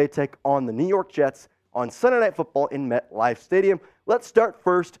as they take on the New York Jets on Sunday Night Football in MetLife Stadium. Let's start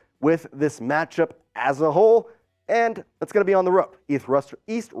first with this matchup as a whole, and it's going to be on the road.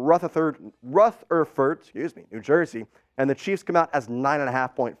 East Rutherford, New Jersey, and the Chiefs come out as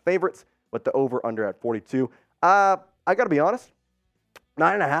 9.5-point favorites with the over-under at 42. I got to be honest,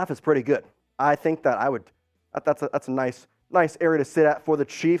 9.5 is pretty good. I think that that's a nice area to sit at for the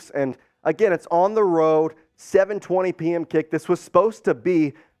Chiefs, and again, it's on the road, 7:20 p.m. kick. This was supposed to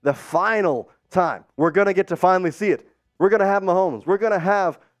be the final time we're going to get to finally see it. We're going to have Mahomes. We're going to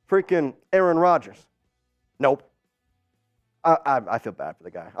have freaking Aaron Rodgers. Nope. I feel bad for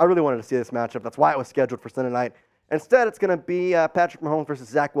the guy. I really wanted to see this matchup. That's why it was scheduled for Sunday night. Instead, it's going to be Patrick Mahomes versus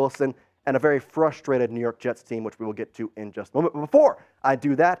Zach Wilson and a very frustrated New York Jets team, which we will get to in just a moment. But before I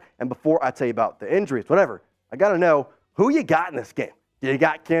do that, and before I tell you about the injuries, whatever, I got to know who you got in this game. Do you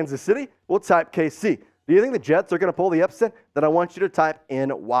got Kansas City? We'll type KC. Do you think the Jets are going to pull the upset? Then I want you to type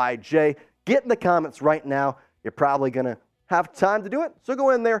NYJ. Get in the comments right now. You're probably going to have time to do it, so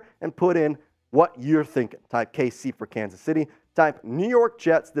go in there and put in what you're thinking. Type KC for Kansas City. Type New York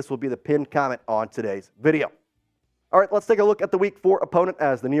Jets. This will be the pinned comment on today's video. All right, let's take a look at the Week 4 opponent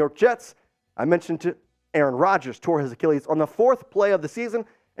as the New York Jets. I mentioned to Aaron Rodgers tore his Achilles on the 4th play of the season,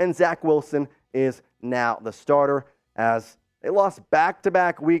 and Zach Wilson is now the starter as they lost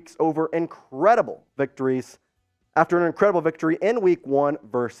back-to-back weeks over incredible victories. After an incredible victory in Week 1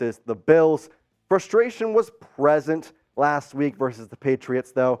 versus the Bills, frustration was present last week versus the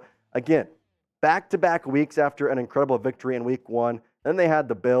Patriots, though. Again, back-to-back weeks after an incredible victory in Week 1. Then they had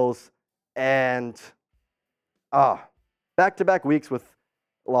the Bills, and back-to-back weeks with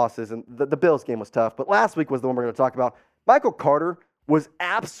losses. And the Bills game was tough, but last week was the one we're going to talk about. Michael Carter was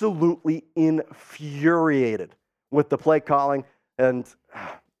absolutely infuriated with the play calling, and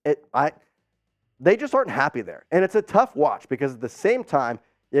they just aren't happy there. And it's a tough watch because at the same time,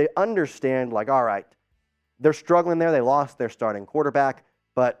 you understand, like, all right, they're struggling there. They lost their starting quarterback,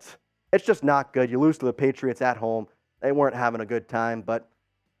 but it's just not good. You lose to the Patriots at home. They weren't having a good time, but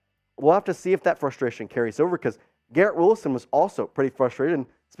we'll have to see if that frustration carries over because Garrett Wilson was also pretty frustrated. And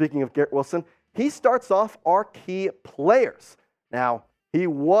speaking of Garrett Wilson, he starts off our key players. Now, he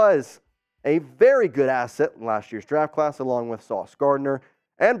was a very good asset in last year's draft class, along with Sauce Gardner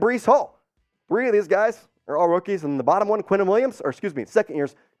and Breece Hall. 3 of these guys are all rookies, and the bottom one, second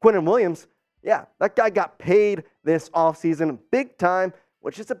year's Quinnen Williams, yeah, that guy got paid this offseason big time,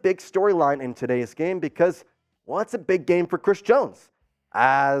 which is a big storyline in today's game because, well, it's a big game for Chris Jones.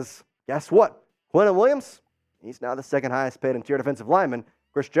 As, guess what? Quinnen Williams, he's now the second highest paid interior defensive lineman.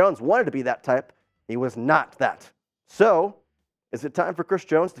 Chris Jones wanted to be that type. He was not that. So, is it time for Chris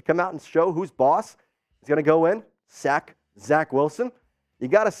Jones to come out and show who's boss? He's going to go in, sack Zach Wilson. You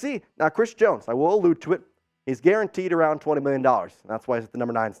got to see. Now, Chris Jones, I will allude to it, he's guaranteed around $20 million. That's why he's at the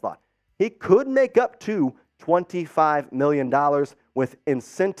number 9 slot. He could make up to $25 million with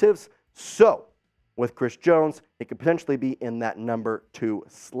incentives. So, with Chris Jones, he could potentially be in that number 2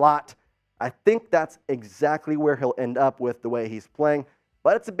 slot. I think that's exactly where he'll end up with the way he's playing.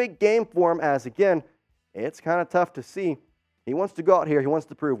 But it's a big game for him as, again, it's kind of tough to see. He wants to go out here. He wants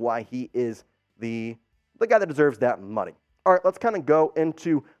to prove why he is the guy that deserves that money. All right, let's kind of go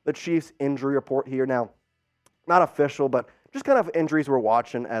into the Chiefs injury report here now. Not official, but just kind of injuries we're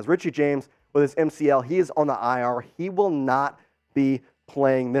watching as Richie James with his MCL, he is on the IR. He will not be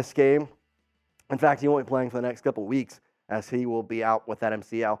playing this game. In fact, he won't be playing for the next couple weeks as he will be out with that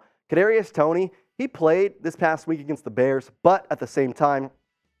MCL. Kadarius Toney, he played this past week against the Bears, but at the same time,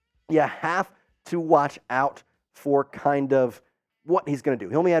 you have to watch out for kind of what he's going to do.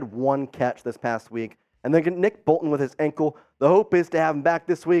 He only had 1 catch this past week. And then Nick Bolton with his ankle. The hope is to have him back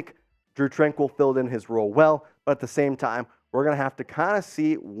this week. Drew Tranquill filled in his role well, but at the same time, we're going to have to kind of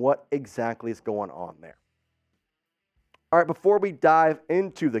see what exactly is going on there. All right, before we dive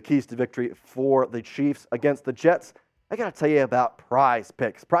into the keys to victory for the Chiefs against the Jets, I got to tell you about Prize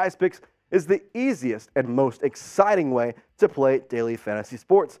Picks. Prize Picks is the easiest and most exciting way to play daily fantasy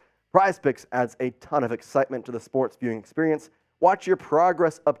sports. Prize Picks adds a ton of excitement to the sports viewing experience. Watch your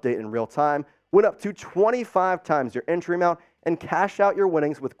progress update in real time. Win up to 25 times your entry amount and cash out your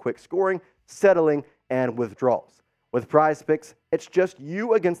winnings with quick scoring, settling, and withdrawals. With Prize Picks, it's just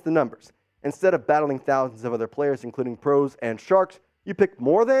you against the numbers. Instead of battling thousands of other players, including pros and sharks, you pick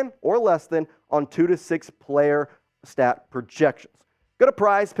more than or less than on 2 to 6 player stat projections. Go to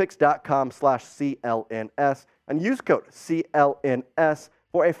prizepicks.com/CLNS and use code CLNS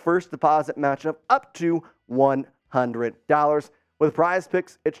for a first deposit match of up to $100. With Prize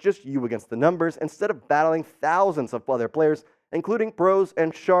Picks, it's just you against the numbers. Instead of battling thousands of other players, including pros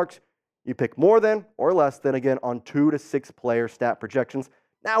and sharks, you pick more than or less than, again, on 2 to 6 player stat projections.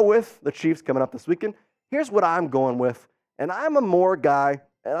 Now, with the Chiefs coming up this weekend, here's what I'm going with. And I'm a more guy,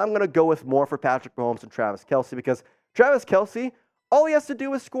 and I'm going to go with more for Patrick Mahomes and Travis Kelce, because Travis Kelce, all he has to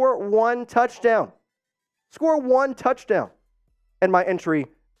do is score one touchdown. Score one touchdown. And my entry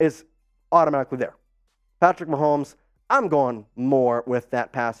is automatically there. Patrick Mahomes, I'm going more with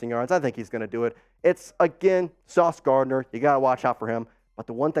that passing yards. I think he's going to do it. It's, again, Sauce Gardner. You got to watch out for him. But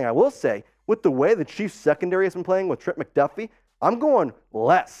the one thing I will say, with the way the Chiefs secondary has been playing with Trent McDuffie, I'm going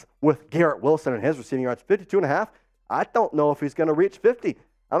less with Garrett Wilson and his receiving yards, 52.5. I don't know if he's going to reach 50.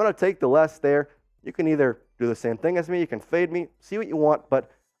 I'm going to take the less there. You can either do the same thing as me, you can fade me, see what you want,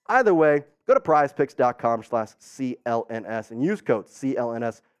 but either way, go to prizepicks.com/CLNS and use code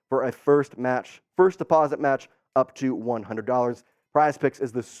CLNS for a first deposit match up to $100. Prize Picks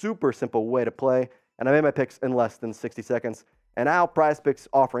is the super simple way to play, and I made my picks in less than 60 seconds. And now Prize Picks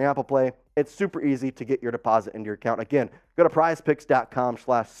offering Apple Play. It's super easy to get your deposit into your account. Again, go to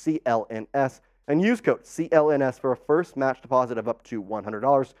prizepicks.com/CLNS and use code CLNS for a first match deposit of up to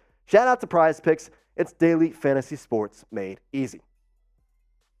 $100. Shout out to Prize Picks. It's daily fantasy sports made easy.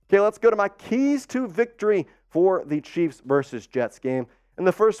 Okay, let's go to my keys to victory for the Chiefs versus Jets game. And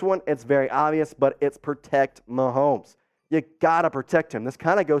the first one, it's very obvious, but it's protect Mahomes. You got to protect him. This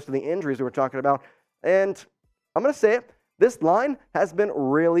kind of goes to the injuries we were talking about. And I'm going to say it. This line has been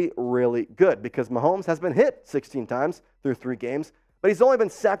really, really good because Mahomes has been hit 16 times through 3 games, but he's only been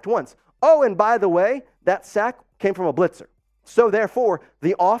sacked once. Oh, and by the way, that sack came from a blitzer. So therefore,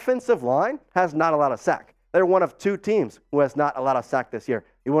 the offensive line has not allowed a sack. They're one of 2 teams who has not allowed a sack this year.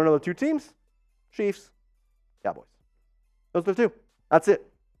 You want to know the 2 teams? Chiefs, Cowboys. Those are the 2. That's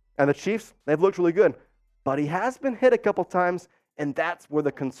it. And the Chiefs, they've looked really good. But he has been hit a couple times, and that's where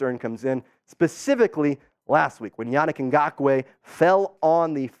the concern comes in, specifically last week when Yannick Ngakoue fell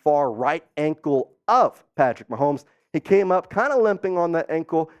on the far right ankle of Patrick Mahomes. He came up kind of limping on that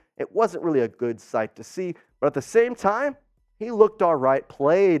ankle. It wasn't really a good sight to see, but at the same time, he looked all right,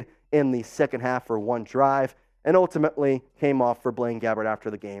 played in the second half for 1 drive, and ultimately came off for Blaine Gabbert after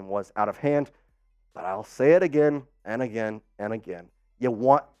the game was out of hand. But I'll say it again and again and again. You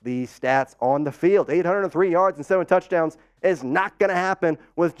want these stats on the field. 803 yards and 7 touchdowns is not going to happen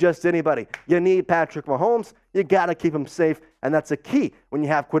with just anybody. You need Patrick Mahomes. You got to keep him safe, and that's a key when you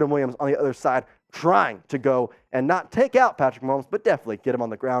have Quinton Williams on the other side trying to go and not take out Patrick Mahomes, but definitely get him on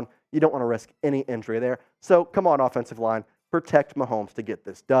the ground. You don't want to risk any injury there. So come on, offensive line. Protect Mahomes to get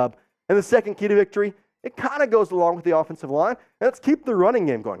this dub. And the second key to victory, it kind of goes along with the offensive line. And let's keep the running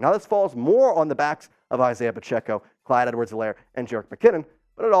game going. Now, this falls more on the backs of Isaiah Pacheco, Clyde Edwards-Helaire, and Jerick McKinnon,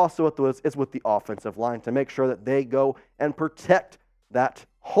 but it also is with the offensive line to make sure that they go and protect that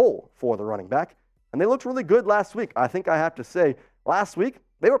hole for the running back. And they looked really good last week. I think I have to say, last week,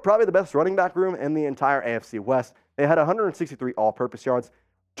 they were probably the best running back room in the entire AFC West. They had 163 all-purpose yards,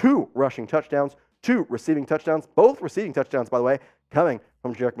 2 rushing touchdowns, 2 receiving touchdowns, both receiving touchdowns, by the way, coming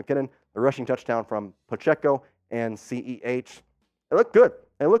from Jerick McKinnon, the rushing touchdown from Pacheco and CEH. It looked good.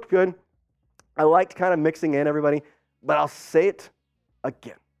 It looked good. I liked kind of mixing in everybody, but I'll say it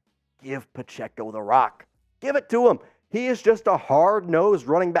again. Give Pacheco the rock. Give it to him. He is just a hard-nosed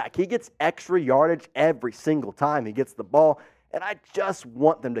running back. He gets extra yardage every single time he gets the ball, and I just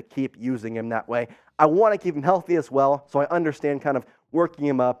want them to keep using him that way. I want to keep him healthy as well, so I understand kind of working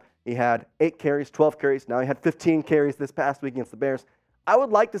him up. He had 8 carries, 12 carries. Now he had 15 carries this past week against the Bears. I would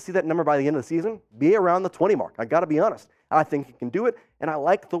like to see that number by the end of the season be around the 20 mark. I got to be honest. I think he can do it, and I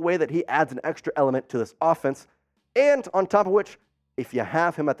like the way that he adds an extra element to this offense. And on top of which, if you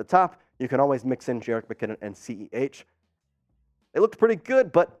have him at the top, you can always mix in Jerick McKinnon and CEH. They looked pretty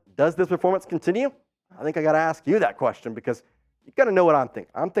good, but does this performance continue? I think I got to ask you that question because you got to know what I'm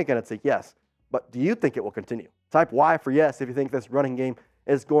thinking. I'm thinking it's a yes, but do you think it will continue? Type Y for yes if you think this running game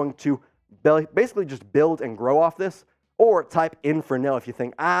is going to basically just build and grow off this, or type in for no if you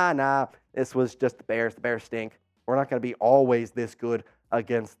think, nah, this was just the Bears. The Bears stink. We're not going to be always this good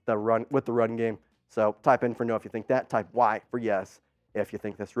against the run with the run game. So type in for no if you think that. Type Y for yes if you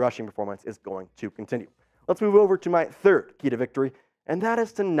think this rushing performance is going to continue. Let's move over to my third key to victory, and that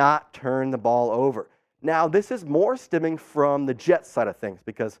is to not turn the ball over. Now, this is more stemming from the Jets side of things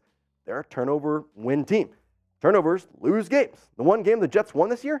because they're a turnover win team. Turnovers lose games. The one game the Jets won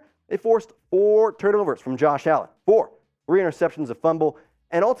this year, they forced 4 turnovers from Josh Allen. 4. 3 interceptions, a fumble,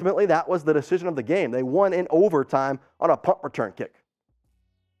 and ultimately that was the decision of the game. They won in overtime on a punt return kick.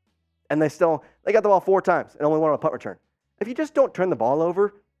 And they got the ball 4 times and only won on a punt return. If you just don't turn the ball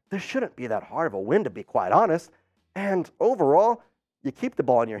over, this shouldn't be that hard of a win, to be quite honest. And overall, you keep the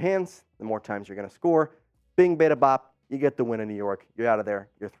ball in your hands, the more times you're going to score. Bing, bada, bop, you get the win in New York. You're out of there.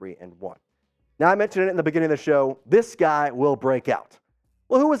 You're 3-1. Now, I mentioned it in the beginning of the show. This guy will break out.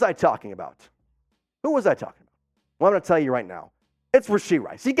 Well, who was I talking about? Who was I talking about? Well, I'm going to tell you right now. It's Rashee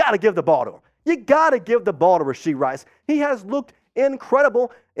Rice. You got to give the ball to him. You got to give the ball to Rashee Rice. He has looked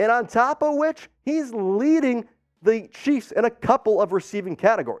incredible, and on top of which, he's leading the Chiefs in a couple of receiving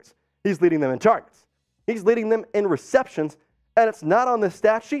categories. He's leading them in targets. He's leading them in receptions, and it's not on the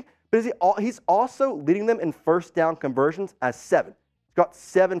stat sheet, but he's also leading them in first down conversions as 7. He's got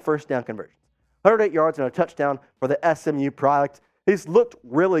 7 first down conversions. 108 yards and a touchdown for the SMU product. He's looked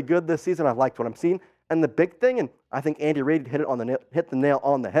really good this season. I've liked what I'm seeing. And the big thing, and I think Andy Reid hit the nail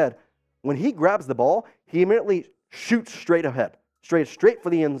on the head, when he grabs the ball, he immediately shoots straight ahead, straight for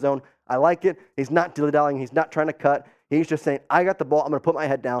the end zone. I like it. He's not dilly-dallying. He's not trying to cut. He's just saying, I got the ball. I'm going to put my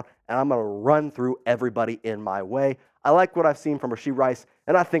head down, and I'm going to run through everybody in my way. I like what I've seen from Rashee Rice,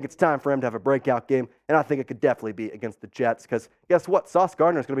 and I think it's time for him to have a breakout game, and I think it could definitely be against the Jets because guess what? Sauce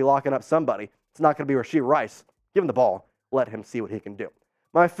Gardner's going to be locking up somebody. It's not going to be Rashee Rice. Give him the ball. Let him see what he can do.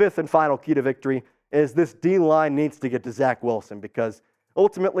 My 5th and final key to victory is this D-line needs to get to Zach Wilson because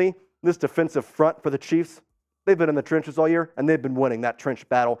ultimately this defensive front for the Chiefs, they've been in the trenches all year, and they've been winning that trench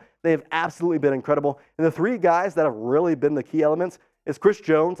battle. They have absolutely been incredible. And the 3 guys that have really been the key elements is Chris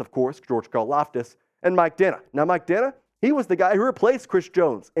Jones, of course, George Karlaftis, and Mike Dana. Now, Mike Dana, he was the guy who replaced Chris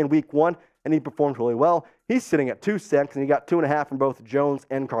Jones in Week 1, and he performed really well. He's sitting at 2 sacks, and he got 2.5 from both Jones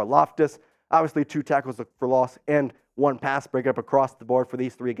and Karlaftis. Obviously, 2 tackles for loss and 1 pass breakup across the board for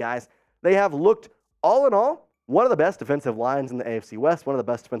these 3 guys. They have looked, all in all, one of the best defensive lines in the AFC West, one of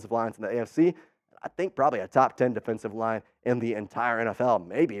the best defensive lines in the AFC. I think probably a top 10 defensive line in the entire NFL,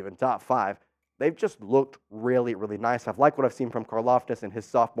 maybe even top 5. They've just looked really, really nice. I've liked what I've seen from Karlaftis in his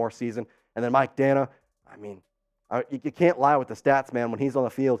sophomore season. And then Mike Dana, I mean, you can't lie with the stats, man. When he's on the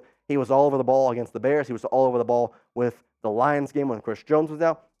field, he was all over the ball against the Bears. He was all over the ball with the Lions game when Chris Jones was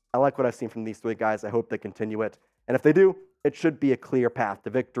out. I like what I've seen from these 3 guys. I hope they continue it. And if they do, it should be a clear path to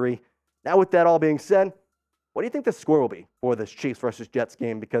victory. Now, with that all being said, what do you think the score will be for this Chiefs versus Jets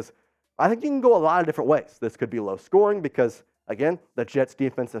game? Because I think you can go a lot of different ways. This could be low scoring because, again, the Jets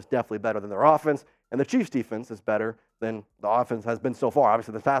defense is definitely better than their offense, and the Chiefs defense is better than the offense has been so far.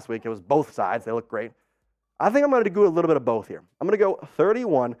 Obviously, this past week, it was both sides. They look great. I think I'm going to do a little bit of both here. I'm going to go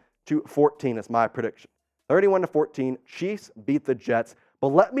 31-14 is my prediction. 31-14, Chiefs beat the Jets. But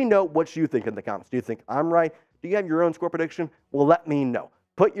let me know what you think in the comments. Do you think I'm right? Do you have your own score prediction? Well, let me know.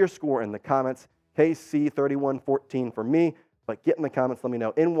 Put your score in the comments. KC 31-14 for me. But get in the comments, let me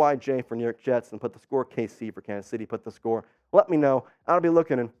know. NYJ for New York Jets, and put the score. KC for Kansas City, put the score. Let me know. I'll be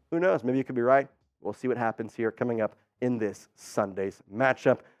looking, and who knows, maybe you could be right. We'll see what happens here coming up in this Sunday's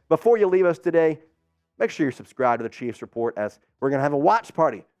matchup. Before you leave us today, make sure you're subscribed to the Chiefs Report as we're going to have a watch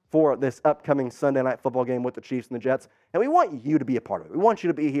party for this upcoming Sunday night football game with the Chiefs and the Jets. And we want you to be a part of it. We want you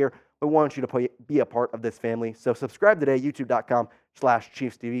to be here. We want you to be a part of this family. So subscribe today,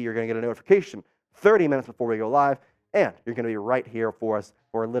 youtube.com/ChiefsTV. You're going to get a notification 30 minutes before we go live. And you're going to be right here for us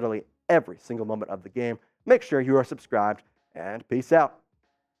for literally every single moment of the game. Make sure you are subscribed, and peace out.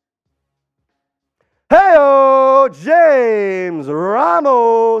 Hey-o, James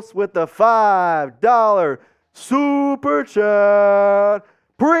Ramos with the $5 super chat.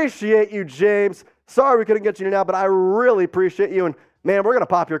 Appreciate you, James. Sorry we couldn't get you now, but I really appreciate you. And, man, we're going to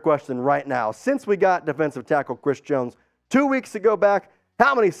pop your question right now. Since we got defensive tackle Chris Jones 2 weeks ago back,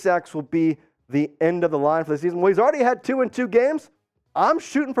 how many sacks will be the end of the line for the season? Well, he's already had 2 in 2 games. I'm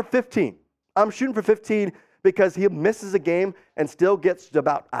shooting for 15. I'm shooting for 15 because he misses a game and still gets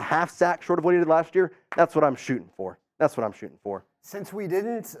about a half sack short of what he did last year. That's what I'm shooting for. That's what I'm shooting for. Since we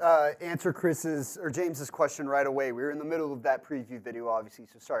didn't answer James's question right away, we were in the middle of that preview video, obviously,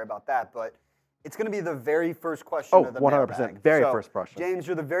 so sorry about that. But it's going to be the very first question of the 100%. mailbag. Very first question. James,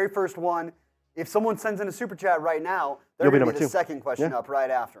 you're the very first one. If someone sends in a super chat right now, they're going to be the second question up right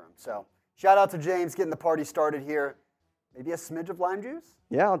after him. So shout out to James getting the party started here. Maybe a smidge of lime juice?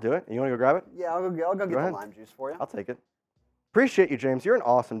 Yeah, I'll do it. You want to go grab it? Yeah, I'll go get the lime juice for you. I'll take it. Appreciate you, James. You're an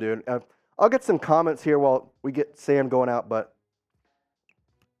awesome dude. I'll get some comments here while we get Sam going out, but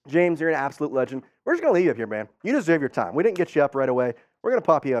James, you're an absolute legend. We're just going to leave you up here, man. You deserve your time. We didn't get you up right away. We're going to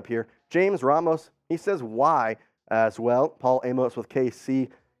pop you up here. James Ramos, he says why as well. Paul Amos with KC.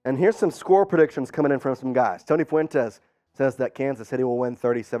 And here's some score predictions coming in from some guys. Tony Fuentes says that Kansas City will win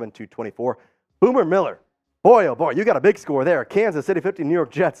 37-24. Boomer Miller, boy, oh boy, you got a big score there. Kansas City 50, New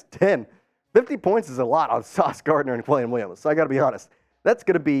York Jets 10. 50 points is a lot on Sauce Gardner and Quillian Williams. So I got to be honest.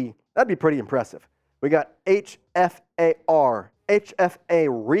 That'd be pretty impressive. We got HFA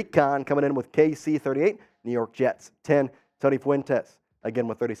Recon coming in with KC 38, New York Jets 10. Tony Fuentes again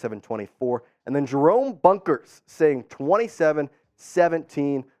with 37-24. And then Jerome Bunkers saying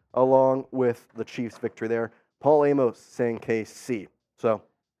 27-17 along with the Chiefs victory there. Paul Amos saying KC. So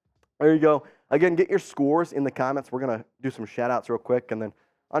there you go. Again, get your scores in the comments. We're going to do some shout-outs real quick. And then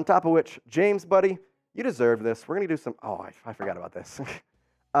on top of which, James, buddy, you deserve this. We're going to do some – oh, I forgot about this.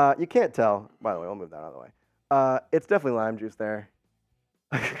 You can't tell. By the way, I'll move that out of the way. It's definitely lime juice there.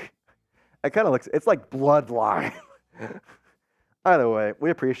 It kind of looks – it's like blood lime. Either way,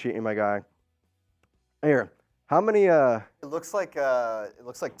 we appreciate you, my guy. Here, how many It looks like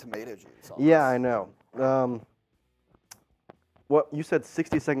tomato juice. Almost. Yeah, I know. What you said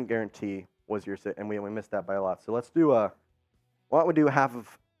 60-second guarantee was your and we missed that by a lot. So let's do why don't we do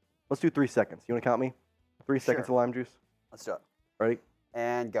let's do 3 seconds. You want to count me? 3 seconds of lime juice? Let's do it. Ready?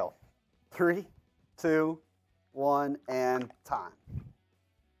 And go. 3, 2, 1, and time.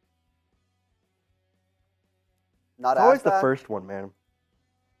 Not It's always as the bad. first one, man.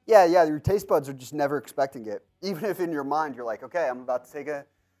 Yeah, your taste buds are just never expecting it. Even if in your mind you're like, okay, I'm about to take a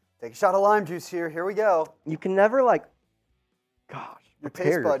shot of lime juice here. Here we go. You can never Your prepare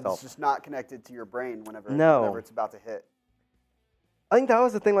taste buds yourself. is just not connected to your brain whenever it's about to hit. I think that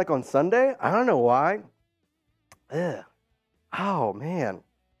was the thing like on Sunday. I don't know why. Ugh. Oh, man.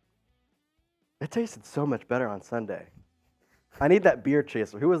 It tasted so much better on Sunday. I need that beer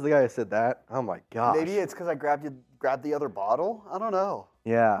chaser. Who was the guy who said that? Oh, my gosh. Maybe it's because I grabbed the other bottle. I don't know.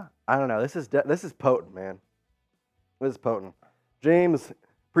 Yeah, I don't know. This is potent, man. This is potent. James,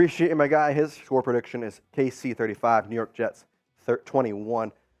 appreciate you, my guy. His score prediction is KC 35, New York Jets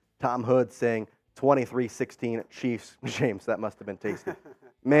 21. Tom Hood saying 23-16 Chiefs. James, that must have been tasty.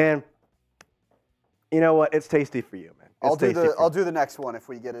 Man, you know what? It's tasty for you, man. I'll do the next one if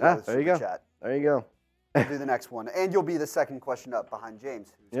we get it in the super chat. There you go. I'll do the next one. And you'll be the second question up behind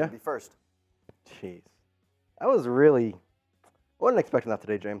James, who's going to be first. Jeez. That was really... I wasn't expecting that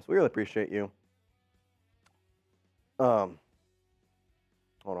today, James. We really appreciate you. Hold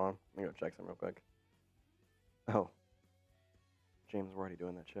on. Let me go check something real quick. Oh. James, we're already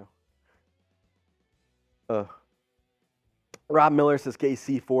doing that show. Rob Miller says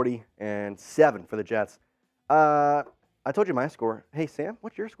KC 40 and 7 for the Jets. I told you my score. Hey, Sam,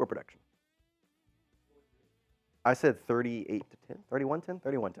 what's your score prediction? I said 38-10, 31-10,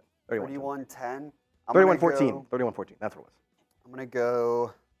 31-10. 31-10. 31-14. 31-14. That's what it was. I'm going to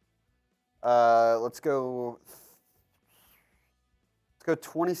go, let's go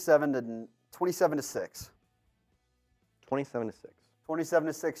 27 to 6. 27-6.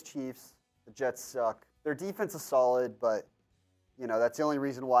 27-6 Chiefs. The Jets suck. Their defense is solid, but that's the only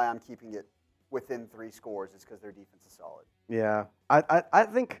reason why I'm keeping it within 3 scores is because their defense is solid. Yeah, I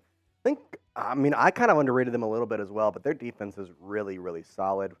think I kind of underrated them a little bit as well, but their defense is really, really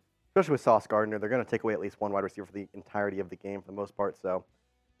solid, especially with Sauce Gardner. They're going to take away at least one wide receiver for the entirety of the game for the most part. So,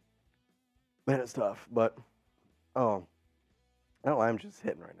 man, it's tough. But that lime juice is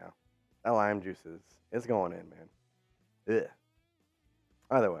hitting right now. That lime juice is going in, man. Ugh.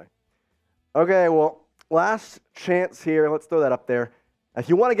 Either way. Okay, well, last chance here. Let's throw that up there. If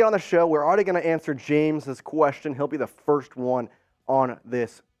you want to get on the show, we're already going to answer James's question. He'll be the first one on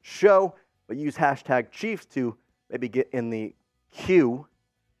this show. But use hashtag Chiefs to maybe get in the queue.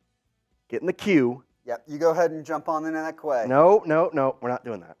 Get in the queue. Yep, you go ahead and jump on in that quay. No, we're not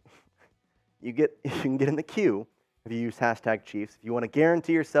doing that. You can get in the queue if you use hashtag Chiefs. If you want to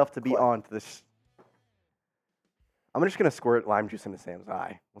guarantee yourself to be on to this. I'm just going to squirt lime juice into Sam's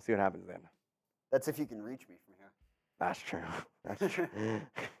eye. We'll see what happens then. That's if you can reach me from here. That's true. That's true.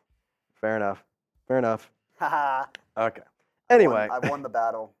 Fair enough. Okay. Anyway. I won the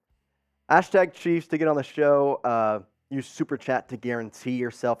battle. Hashtag Chiefs to get on the show. Use Super Chat to guarantee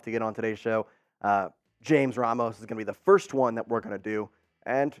yourself to get on today's show. James Ramos is going to be the first one that we're going to do.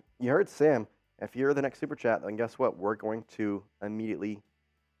 And you heard Sam. If you're the next Super Chat, then guess what? We're going to immediately,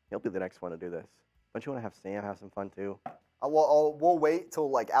 he'll be the next one to do this. Don't you want to have Sam have some fun too? We'll wait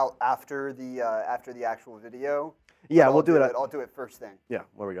till out after the actual video. Yeah, we'll do it. I'll do it first thing. Yeah,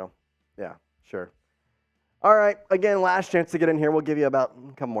 there we go. Yeah, sure. All right, again, last chance to get in here. We'll give you about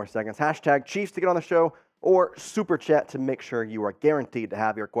a couple more seconds. Hashtag Chiefs to get on the show. or super chat to make sure you are guaranteed to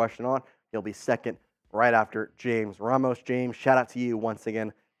have your question on. You'll be second right after James Ramos. James, shout out to you once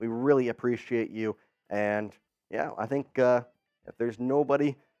again. We really appreciate you. And yeah, I think if there's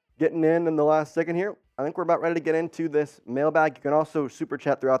nobody getting in the last second here, I think we're about ready to get into this mailbag. You can also super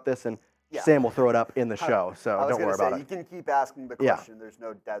chat throughout this, and Sam will throw it up in the show, so don't worry about it. You can keep asking the question. There's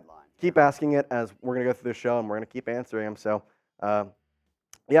no deadline. Keep asking it as we're going to go through the show, and we're going to keep answering them. So,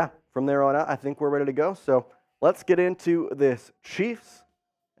 from there on out, I think we're ready to go. So let's get into this Chiefs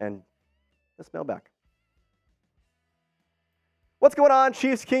and this mailbag. What's going on,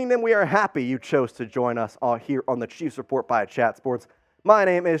 Chiefs Kingdom? We are happy you chose to join us all here on the Chiefs Report by Chat Sports. My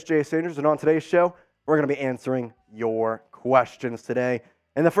name is Jay Sanders, and on today's show, we're going to be answering your questions today.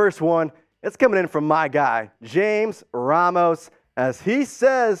 And the first one, it's coming in from my guy, James Ramos, as he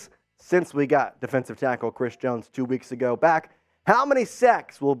says, since we got defensive tackle Chris Jones 2 weeks ago back, how many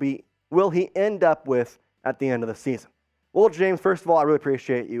sacks will he end up with at the end of the season? Well, James, first of all, I really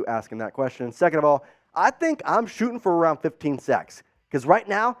appreciate you asking that question. Second of all, I think I'm shooting for around 15 sacks because right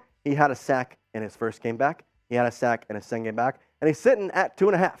now he had a sack in his first game back. He had a sack in his second game back, and he's sitting at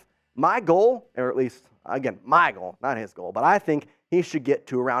 2.5. My goal, or at least, again, my goal, not his goal, but I think he should get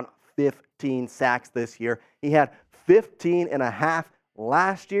to around 15 sacks this year. He had 15.5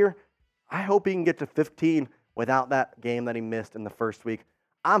 last year. I hope he can get to 15 without that game that he missed in the first week.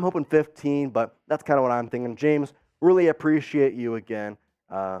 I'm hoping 15, but that's kind of what I'm thinking. James, really appreciate you again.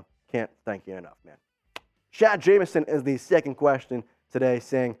 Can't thank you enough, man. Shad Jameson is the second question today,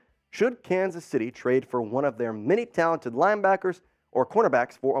 saying, should Kansas City trade for one of their many talented linebackers or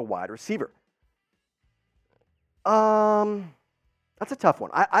cornerbacks for a wide receiver? That's a tough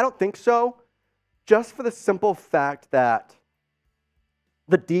one. I don't think so, just for the simple fact that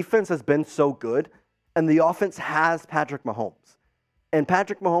the defense has been so good and the offense has Patrick Mahomes. And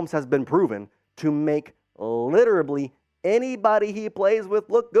Patrick Mahomes has been proven to make literally anybody he plays with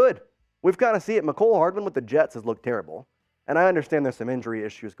look good. We've got to see it. McCole Hardman with the Jets has looked terrible. And I understand there's some injury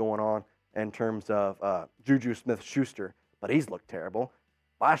issues going on in terms of Juju Smith-Schuster, but he's looked terrible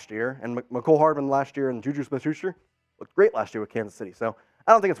last year. And McCole Hardman last year and Juju Smith-Schuster looked great last year with Kansas City. So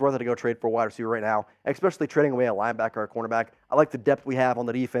I don't think it's worth it to go trade for a wide receiver right now, especially trading away a linebacker or a cornerback. I like the depth we have on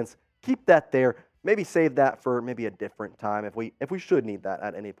the defense. Keep that there. Maybe save that for maybe a different time if we should need that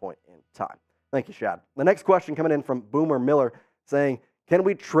at any point in time. Thank you, Shad. The next question coming in from Boomer Miller saying, can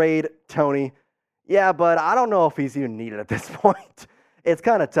we trade Tony? Yeah, but I don't know if he's even needed at this point. It's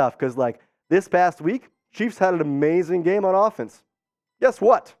kind of tough because, this past week, Chiefs had an amazing game on offense. Guess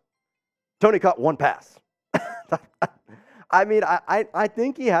what? Tony caught one pass. I mean, I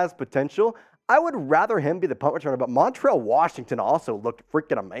think he has potential. I would rather him be the punt returner, but Montrell Washington also looked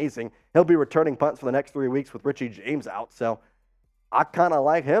freaking amazing. He'll be returning punts for the next 3 weeks with Richie James out, so I kind of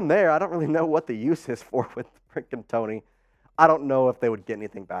like him there. I don't really know what the use is for with freaking Tony. I don't know if they would get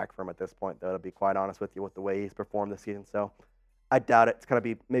anything back from him at this point, though, to be quite honest with you, with the way he's performed this season. So I doubt it. It's going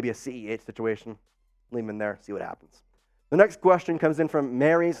to be maybe a CEH situation. Leave him in there, see what happens. The next question comes in from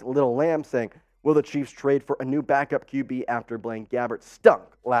Mary's Little Lamb saying, will the Chiefs trade for a new backup QB after Blaine Gabbert stunk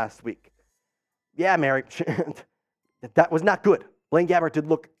last week? Yeah, Mary, that was not good. Blaine Gabbert did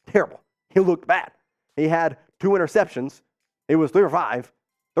look terrible. He looked bad. He had 2 interceptions. It was 3 or 5.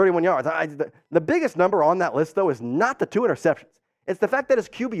 31 yards. The biggest number on that list, though, is not the 2 interceptions. It's the fact that his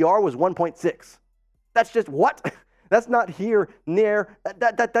QBR was 1.6. That's just what? That's not here, near.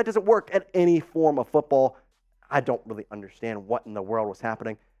 That doesn't work at any form of football. I don't really understand what in the world was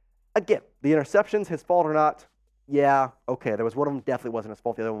happening. Again, the interceptions, his fault or not, yeah, okay. There was one of them definitely wasn't his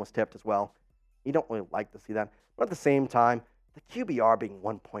fault. The other one was tipped as well. You don't really like to see that. But at the same time, the QBR being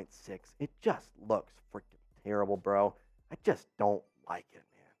 1.6, it just looks freaking terrible, bro. I just don't like it.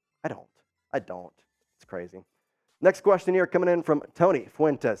 I don't. It's crazy. Next question here coming in from Tony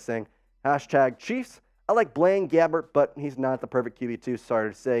Fuentes saying, #Chiefs. I like Blaine Gabbert, but he's not the perfect QB2. Sorry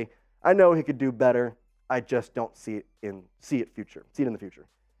to say. I know he could do better. I just don't see it in the future.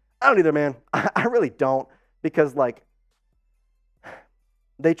 I don't either, man. I really don't, because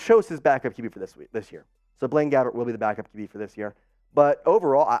they chose his backup QB for this year. So Blaine Gabbert will be the backup QB for this year. But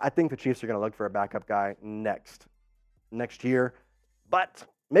overall, I think the Chiefs are going to look for a backup guy next year. But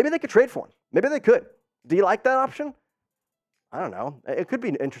maybe they could trade for one. Maybe they could. Do you like that option? I don't know. It could be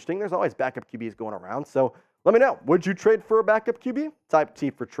interesting. There's always backup QBs going around. So let me know. Would you trade for a backup QB? Type T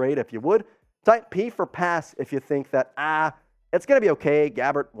for trade if you would. Type P for pass if you think that, it's going to be okay.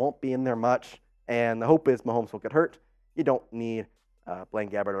 Gabbert won't be in there much. And the hope is Mahomes will get hurt. You don't need Blaine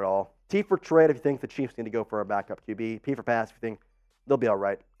Gabbert at all. T for trade if you think the Chiefs need to go for a backup QB. P for pass if you think they'll be all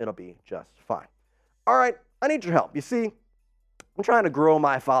right. It'll be just fine. All right. I need your help. You see, I'm trying to grow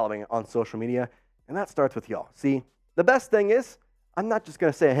my following on social media, And that starts with y'all. See, the best thing is, I'm not just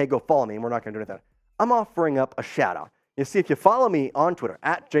going to say, hey, go follow me, and we're not going to do anything. I'm offering up a shout-out. You see, if you follow me on Twitter,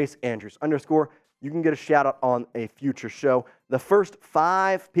 @JaceAndrews_, you can get a shout-out on a future show. The first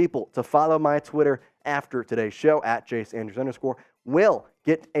 5 people to follow my Twitter after today's show, @JaceAndrews_, will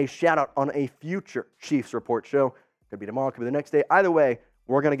get a shout-out on a future Chiefs Report show. Could be tomorrow, could be the next day. Either way,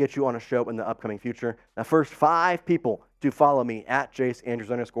 we're going to get you on a show in the upcoming future. The first 5 people to follow me,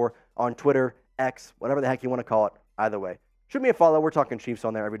 @JaceAndrews_, on Twitter, X, whatever the heck you want to call it. Either way, shoot me a follow. We're talking Chiefs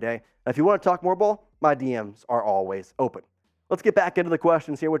on there every day. And if you want to talk more ball, my DMs are always open. Let's get back into the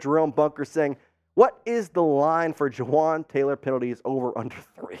questions here with Jerome Bunker saying, what is the line for Jawaan Taylor penalties over under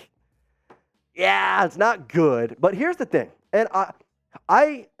 3? Yeah, it's not good. But here's the thing. And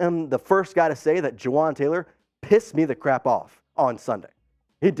I am the first guy to say that Jawaan Taylor pissed me the crap off on Sunday.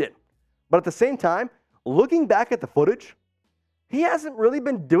 He did. But at the same time, looking back at the footage, he hasn't really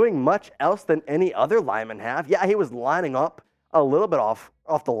been doing much else than any other lineman have. Yeah, he was lining up a little bit off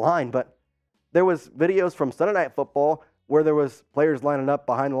the line, but there was videos from Sunday Night Football where there was players lining up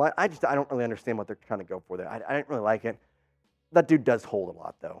behind the line. I don't really understand what they're trying to go for there. I didn't really like it. That dude does hold a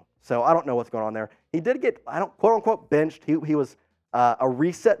lot, though. So I don't know what's going on there. He did get, quote unquote, benched. He was a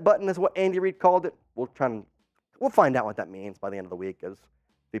reset button is what Andy Reid called it. We'll find out what that means by the end of the week. As if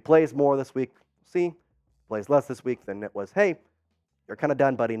he plays more this week, we'll see. Plays less this week, then it was, hey, you're kind of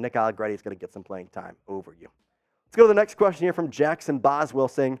done, buddy. Nick Allegretti's going to get some playing time over you. Let's go to the next question here from Jackson Boswell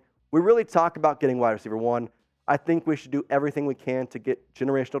saying, we really talk about getting wide receiver 1. I think we should do everything we can to get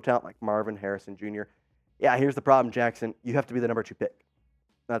generational talent like Marvin Harrison Jr. Yeah, here's the problem, Jackson. You have to be the number 2 pick.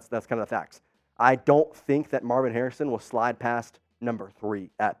 That's kind of the facts. I don't think that Marvin Harrison will slide past number 3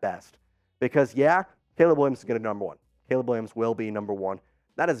 at best. Because, yeah, Caleb Williams is going to be number 1. Caleb Williams will be number 1.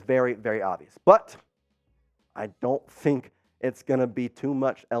 That is very, very obvious. But I don't think it's going to be too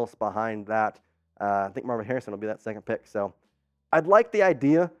much else behind that. I think Marvin Harrison will be that 2nd pick. So I'd like the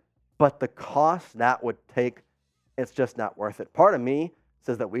idea, but the cost that would take, it's just not worth it. Part of me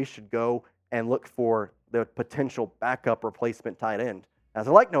says that we should go and look for the potential backup replacement tight end. As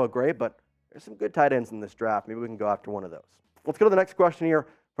I like Noah Gray, but there's some good tight ends in this draft. Maybe we can go after one of those. Let's go to the next question here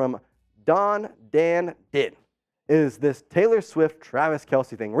from Don Dan Did. Is this Taylor Swift, Travis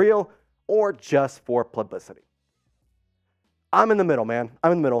Kelce thing real or just for publicity? I'm in the middle, man.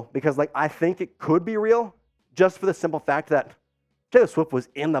 I'm in the middle because, I think it could be real just for the simple fact that Taylor Swift was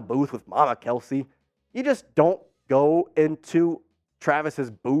in the booth with Mama Kelce. You just don't go into Travis's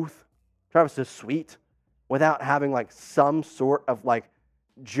booth, Travis's suite, without having, some sort of,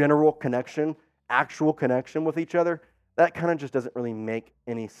 general connection, actual connection with each other. That kind of just doesn't really make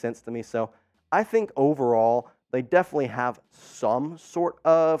any sense to me. So I think overall, they definitely have some sort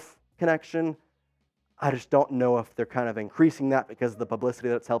of connection. I just don't know if they're kind of increasing that because of the publicity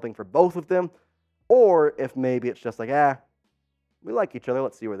that's helping for both of them, or if maybe it's just we like each other.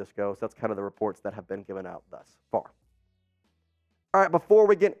 Let's see where this goes. That's kind of the reports that have been given out thus far. All right, before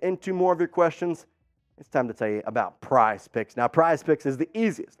we get into more of your questions, it's time to tell you about Prize Picks. Now, Prize Picks is the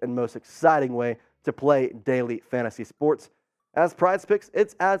easiest and most exciting way to play daily fantasy sports. As Prize Picks,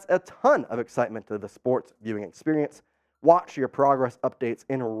 it adds a ton of excitement to the sports viewing experience. Watch your progress updates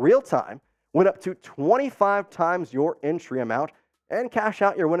in real time, win up to 25 times your entry amount, and cash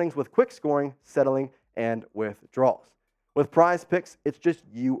out your winnings with quick scoring, settling, and withdrawals. With Prize Picks, it's just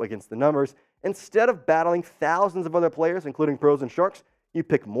you against the numbers. Instead of battling thousands of other players, including pros and sharks, you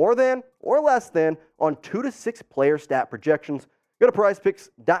pick more than or less than on 2 to 6 player stat projections. Go to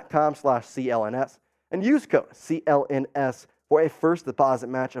prizepicks.com/CLNS and use code CLNS for a first deposit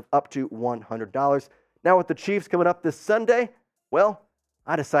match of up to $100. Now, with the Chiefs coming up this Sunday, well,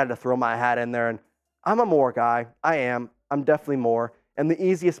 I decided to throw my hat in there, and I'm a more guy. I'm definitely more. And the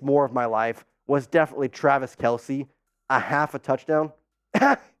easiest more of my life was definitely Travis Kelce, a half a touchdown.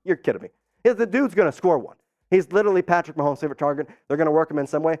 You're kidding me. The dude's going to score one. He's literally Patrick Mahomes' favorite target. They're going to work him in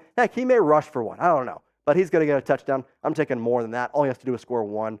some way. Heck, he may rush for one. I don't know. But he's going to get a touchdown. I'm taking more than that. All he has to do is score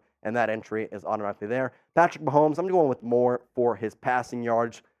one, and that entry is automatically there. Patrick Mahomes, I'm going with more for his passing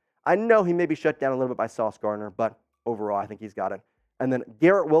yards. I know he may be shut down a little bit by Sauce Gardner, but overall, I think he's got it. And then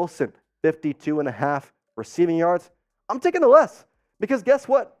Garrett Wilson, 52.5 receiving yards. I'm taking the less because guess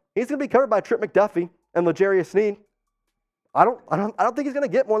what? He's going to be covered by Trent McDuffie and L'Jarius Sneed. I don't think he's going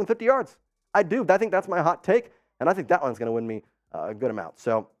to get more than 50 yards. I do. I think that's my hot take, and I think that one's going to win me a good amount.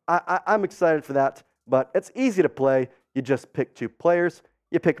 So I'm excited for that, but it's easy to play. You just pick 2 players.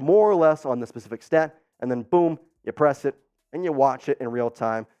 You pick more or less on the specific stat, and then boom, you press it, and you watch it in real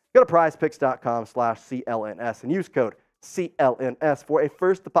time. Go to prizepicks.com/CLNS and use code CLNS for a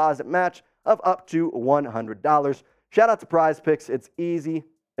first deposit match of up to $100. Shout out to Prize Picks. It's easy.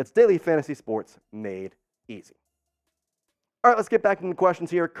 It's daily fantasy sports made easy. All right, let's get back into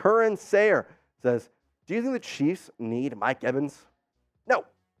questions here. Curran Sayer says, do you think the Chiefs need Mike Evans? No,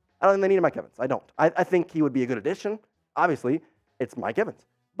 I don't think they need Mike Evans. I don't. I think he would be a good addition. Obviously, it's Mike Evans.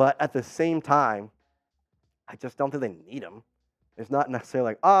 But at the same time, I just don't think they need him. It's not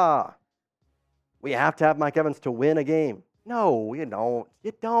necessarily like, we have to have Mike Evans to win a game. No, you don't.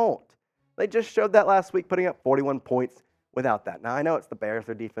 You don't. They just showed that last week, putting up 41 points without that. Now, I know it's the Bears.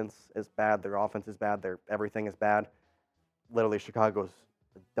 Their defense is bad. Their offense is bad. Everything is bad. Literally, Chicago's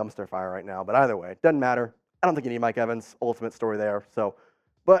a dumpster fire right now. But either way, it doesn't matter. I don't think you need Mike Evans. Ultimate story there.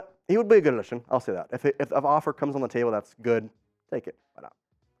 But he would be a good addition. I'll say that. If an offer comes on the table that's good, take it. Why not?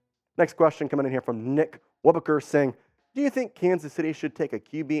 Next question coming in here from Nick Webeker saying, do you think Kansas City should take a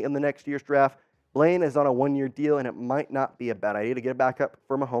QB in the next year's draft? Blaine is on a one-year deal, and it might not be a bad idea to get a backup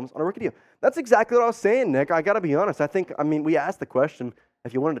for Mahomes on a rookie deal. That's exactly what I was saying, Nick. I got to be honest. We asked the question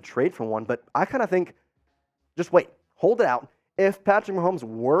if you wanted to trade for one, but I kind of think just wait. Hold it out. If Patrick Mahomes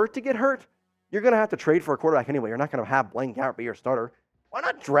were to get hurt, you're going to have to trade for a quarterback anyway. You're not going to have Blaine Gabbert be your starter. Why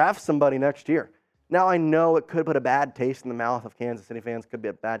not draft somebody next year? Now, I know it could put a bad taste in the mouth of Kansas City fans. Could be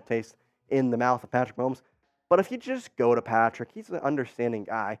a bad taste in the mouth of Patrick Mahomes. But if you just go to Patrick, he's an understanding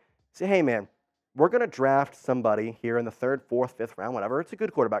guy. Say, hey, man, we're going to draft somebody here in the 3rd, 4th, 5th round, whatever. It's a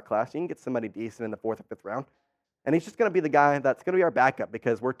good quarterback class. You can get somebody decent in the 4th or 5th round. And he's just going to be the guy that's going to be our backup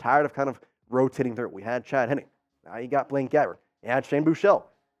because we're tired of kind of rotating through. We had Chad Henne. Now you got Blaine Gabbert. You had Shane Buechele.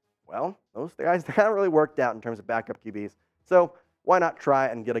 Well, those guys haven't really worked out in terms of backup QBs. So why not try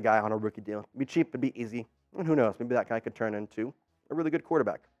and get a guy on a rookie deal? It'd be cheap. It'd be easy. And who knows? Maybe that guy could turn into a really good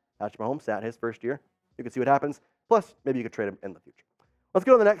quarterback. Patrick Mahomes sat his first year. You can see what happens. Plus, maybe you could trade him in the future. Let's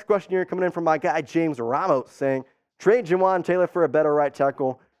go to the next question here, coming in from my guy, James Ramos, saying, trade Jawan Taylor for a better right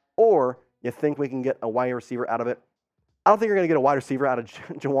tackle, or you think we can get a wide receiver out of it? I don't think you're going to get a wide receiver out of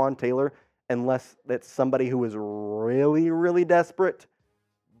Jawan Taylor unless it's somebody who is really, really desperate.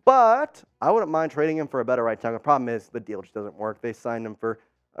 But I wouldn't mind trading him for a better right tackle. The problem is the deal just doesn't work. They signed him for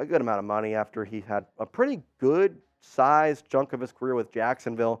a good amount of money after he had a pretty good sized chunk of his career with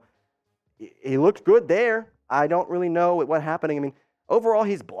Jacksonville. He looked good there. I don't really know what's happening. Overall,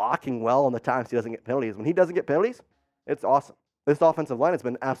 he's blocking well on the times he doesn't get penalties. When he doesn't get penalties, it's awesome. This offensive line has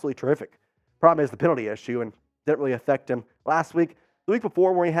been absolutely terrific. Problem is the penalty issue, and didn't really affect him last week. The week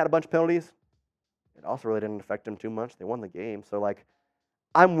before, where he had a bunch of penalties, it also really didn't affect him too much. They won the game. So,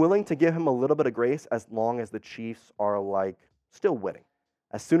 I'm willing to give him a little bit of grace as long as the Chiefs are, still winning.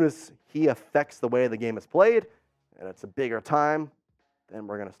 As soon as he affects the way the game is played, and it's a bigger time, then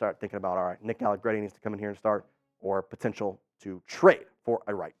we're going to start thinking about, all right, Nick Allegretti needs to come in here and start, or potential to trade for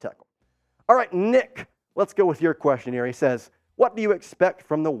a right tackle. All right, Nick, let's go with your question here. He says, what do you expect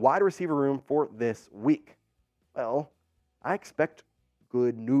from the wide receiver room for this week? Well, I expect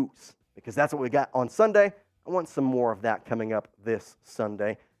good news because that's what we got on Sunday. I want some more of that coming up this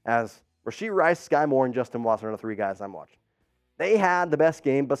Sunday as Rashee Rice, Sky Moore, and Justin Watson are the 3 guys I'm watching. They had the best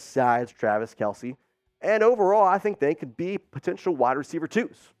game besides Travis Kelce, and overall, I think they could be potential wide receiver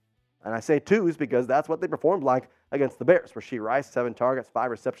 2s. And I say 2s because that's what they performed like against the Bears. Rashee Rice, 7 targets,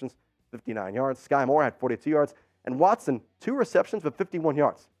 5 receptions, 59 yards. Sky Moore had 42 yards. And Watson, 2 receptions with 51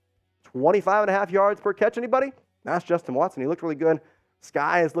 yards. 25.5 yards per catch, anybody? That's Justin Watson. He looked really good.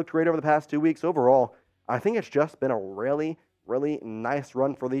 Sky has looked great over the past 2 weeks. Overall, I think it's just been a really, really nice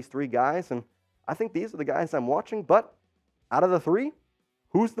run for these 3 guys. And I think these are the guys I'm watching. But out of the 3,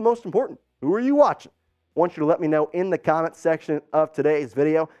 who's the most important? Who are you watching? I want you to let me know in the comment section of today's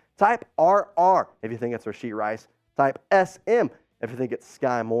video. Type RR if you think it's Rashee Rice. Type SM if you think it's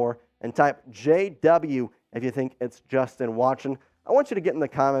Sky Moore. And type JW if you think it's Justin Watson. I want you to get in the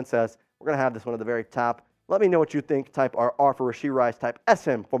comments as we're going to have this one at the very top. Let me know what you think. Type RR for Rashee Rice. Type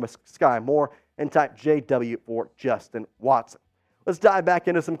SM for Sky Moore. And type JW for Justin Watson. Let's dive back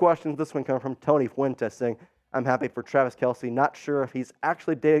into some questions. This one comes from Tony Fuentes saying, I'm happy for Travis Kelce. Not sure if he's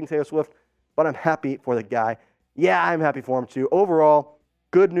actually dating Taylor Swift, but I'm happy for the guy. Yeah, I'm happy for him too. Overall,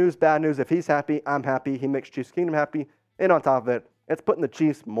 good news, bad news. If he's happy, I'm happy. He makes Chiefs Kingdom happy. And on top of it, it's putting the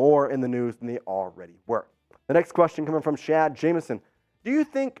Chiefs more in the news than they already were. The next question coming from Shad Jameson. Do you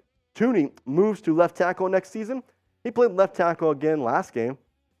think Tooney moves to left tackle next season? He played left tackle again last game.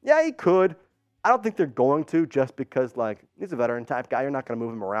 Yeah, he could. I don't think they're going to just because, he's a veteran type guy. You're not going to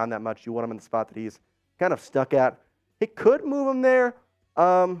move him around that much. You want him in the spot that he's kind of stuck at. He could move him there,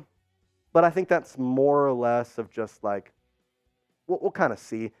 but I think that's more or less of just we'll kind of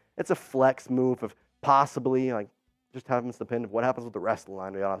see. It's a flex move of possibly just happens to depend on what happens with the rest of the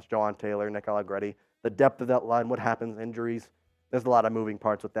line. To be honest, Jawan Taylor, Nick Allegretti, the depth of that line, what happens, injuries. There's a lot of moving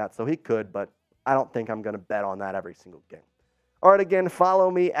parts with that, so he could, but I don't think I'm going to bet on that every single game. All right, again, follow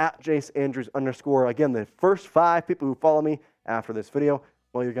me at JaceAndrews_. Again, the first 5 people who follow me after this video,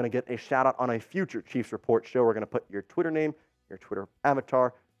 well, you're going to get a shout out on a future Chiefs Report show. We're going to put your Twitter name, your Twitter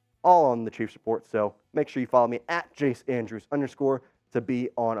avatar, all on the Chiefs Report. So make sure you follow me at JaceAndrews_ to be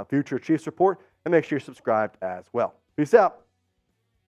on a future Chiefs Report, and make sure you're subscribed as well. Peace out.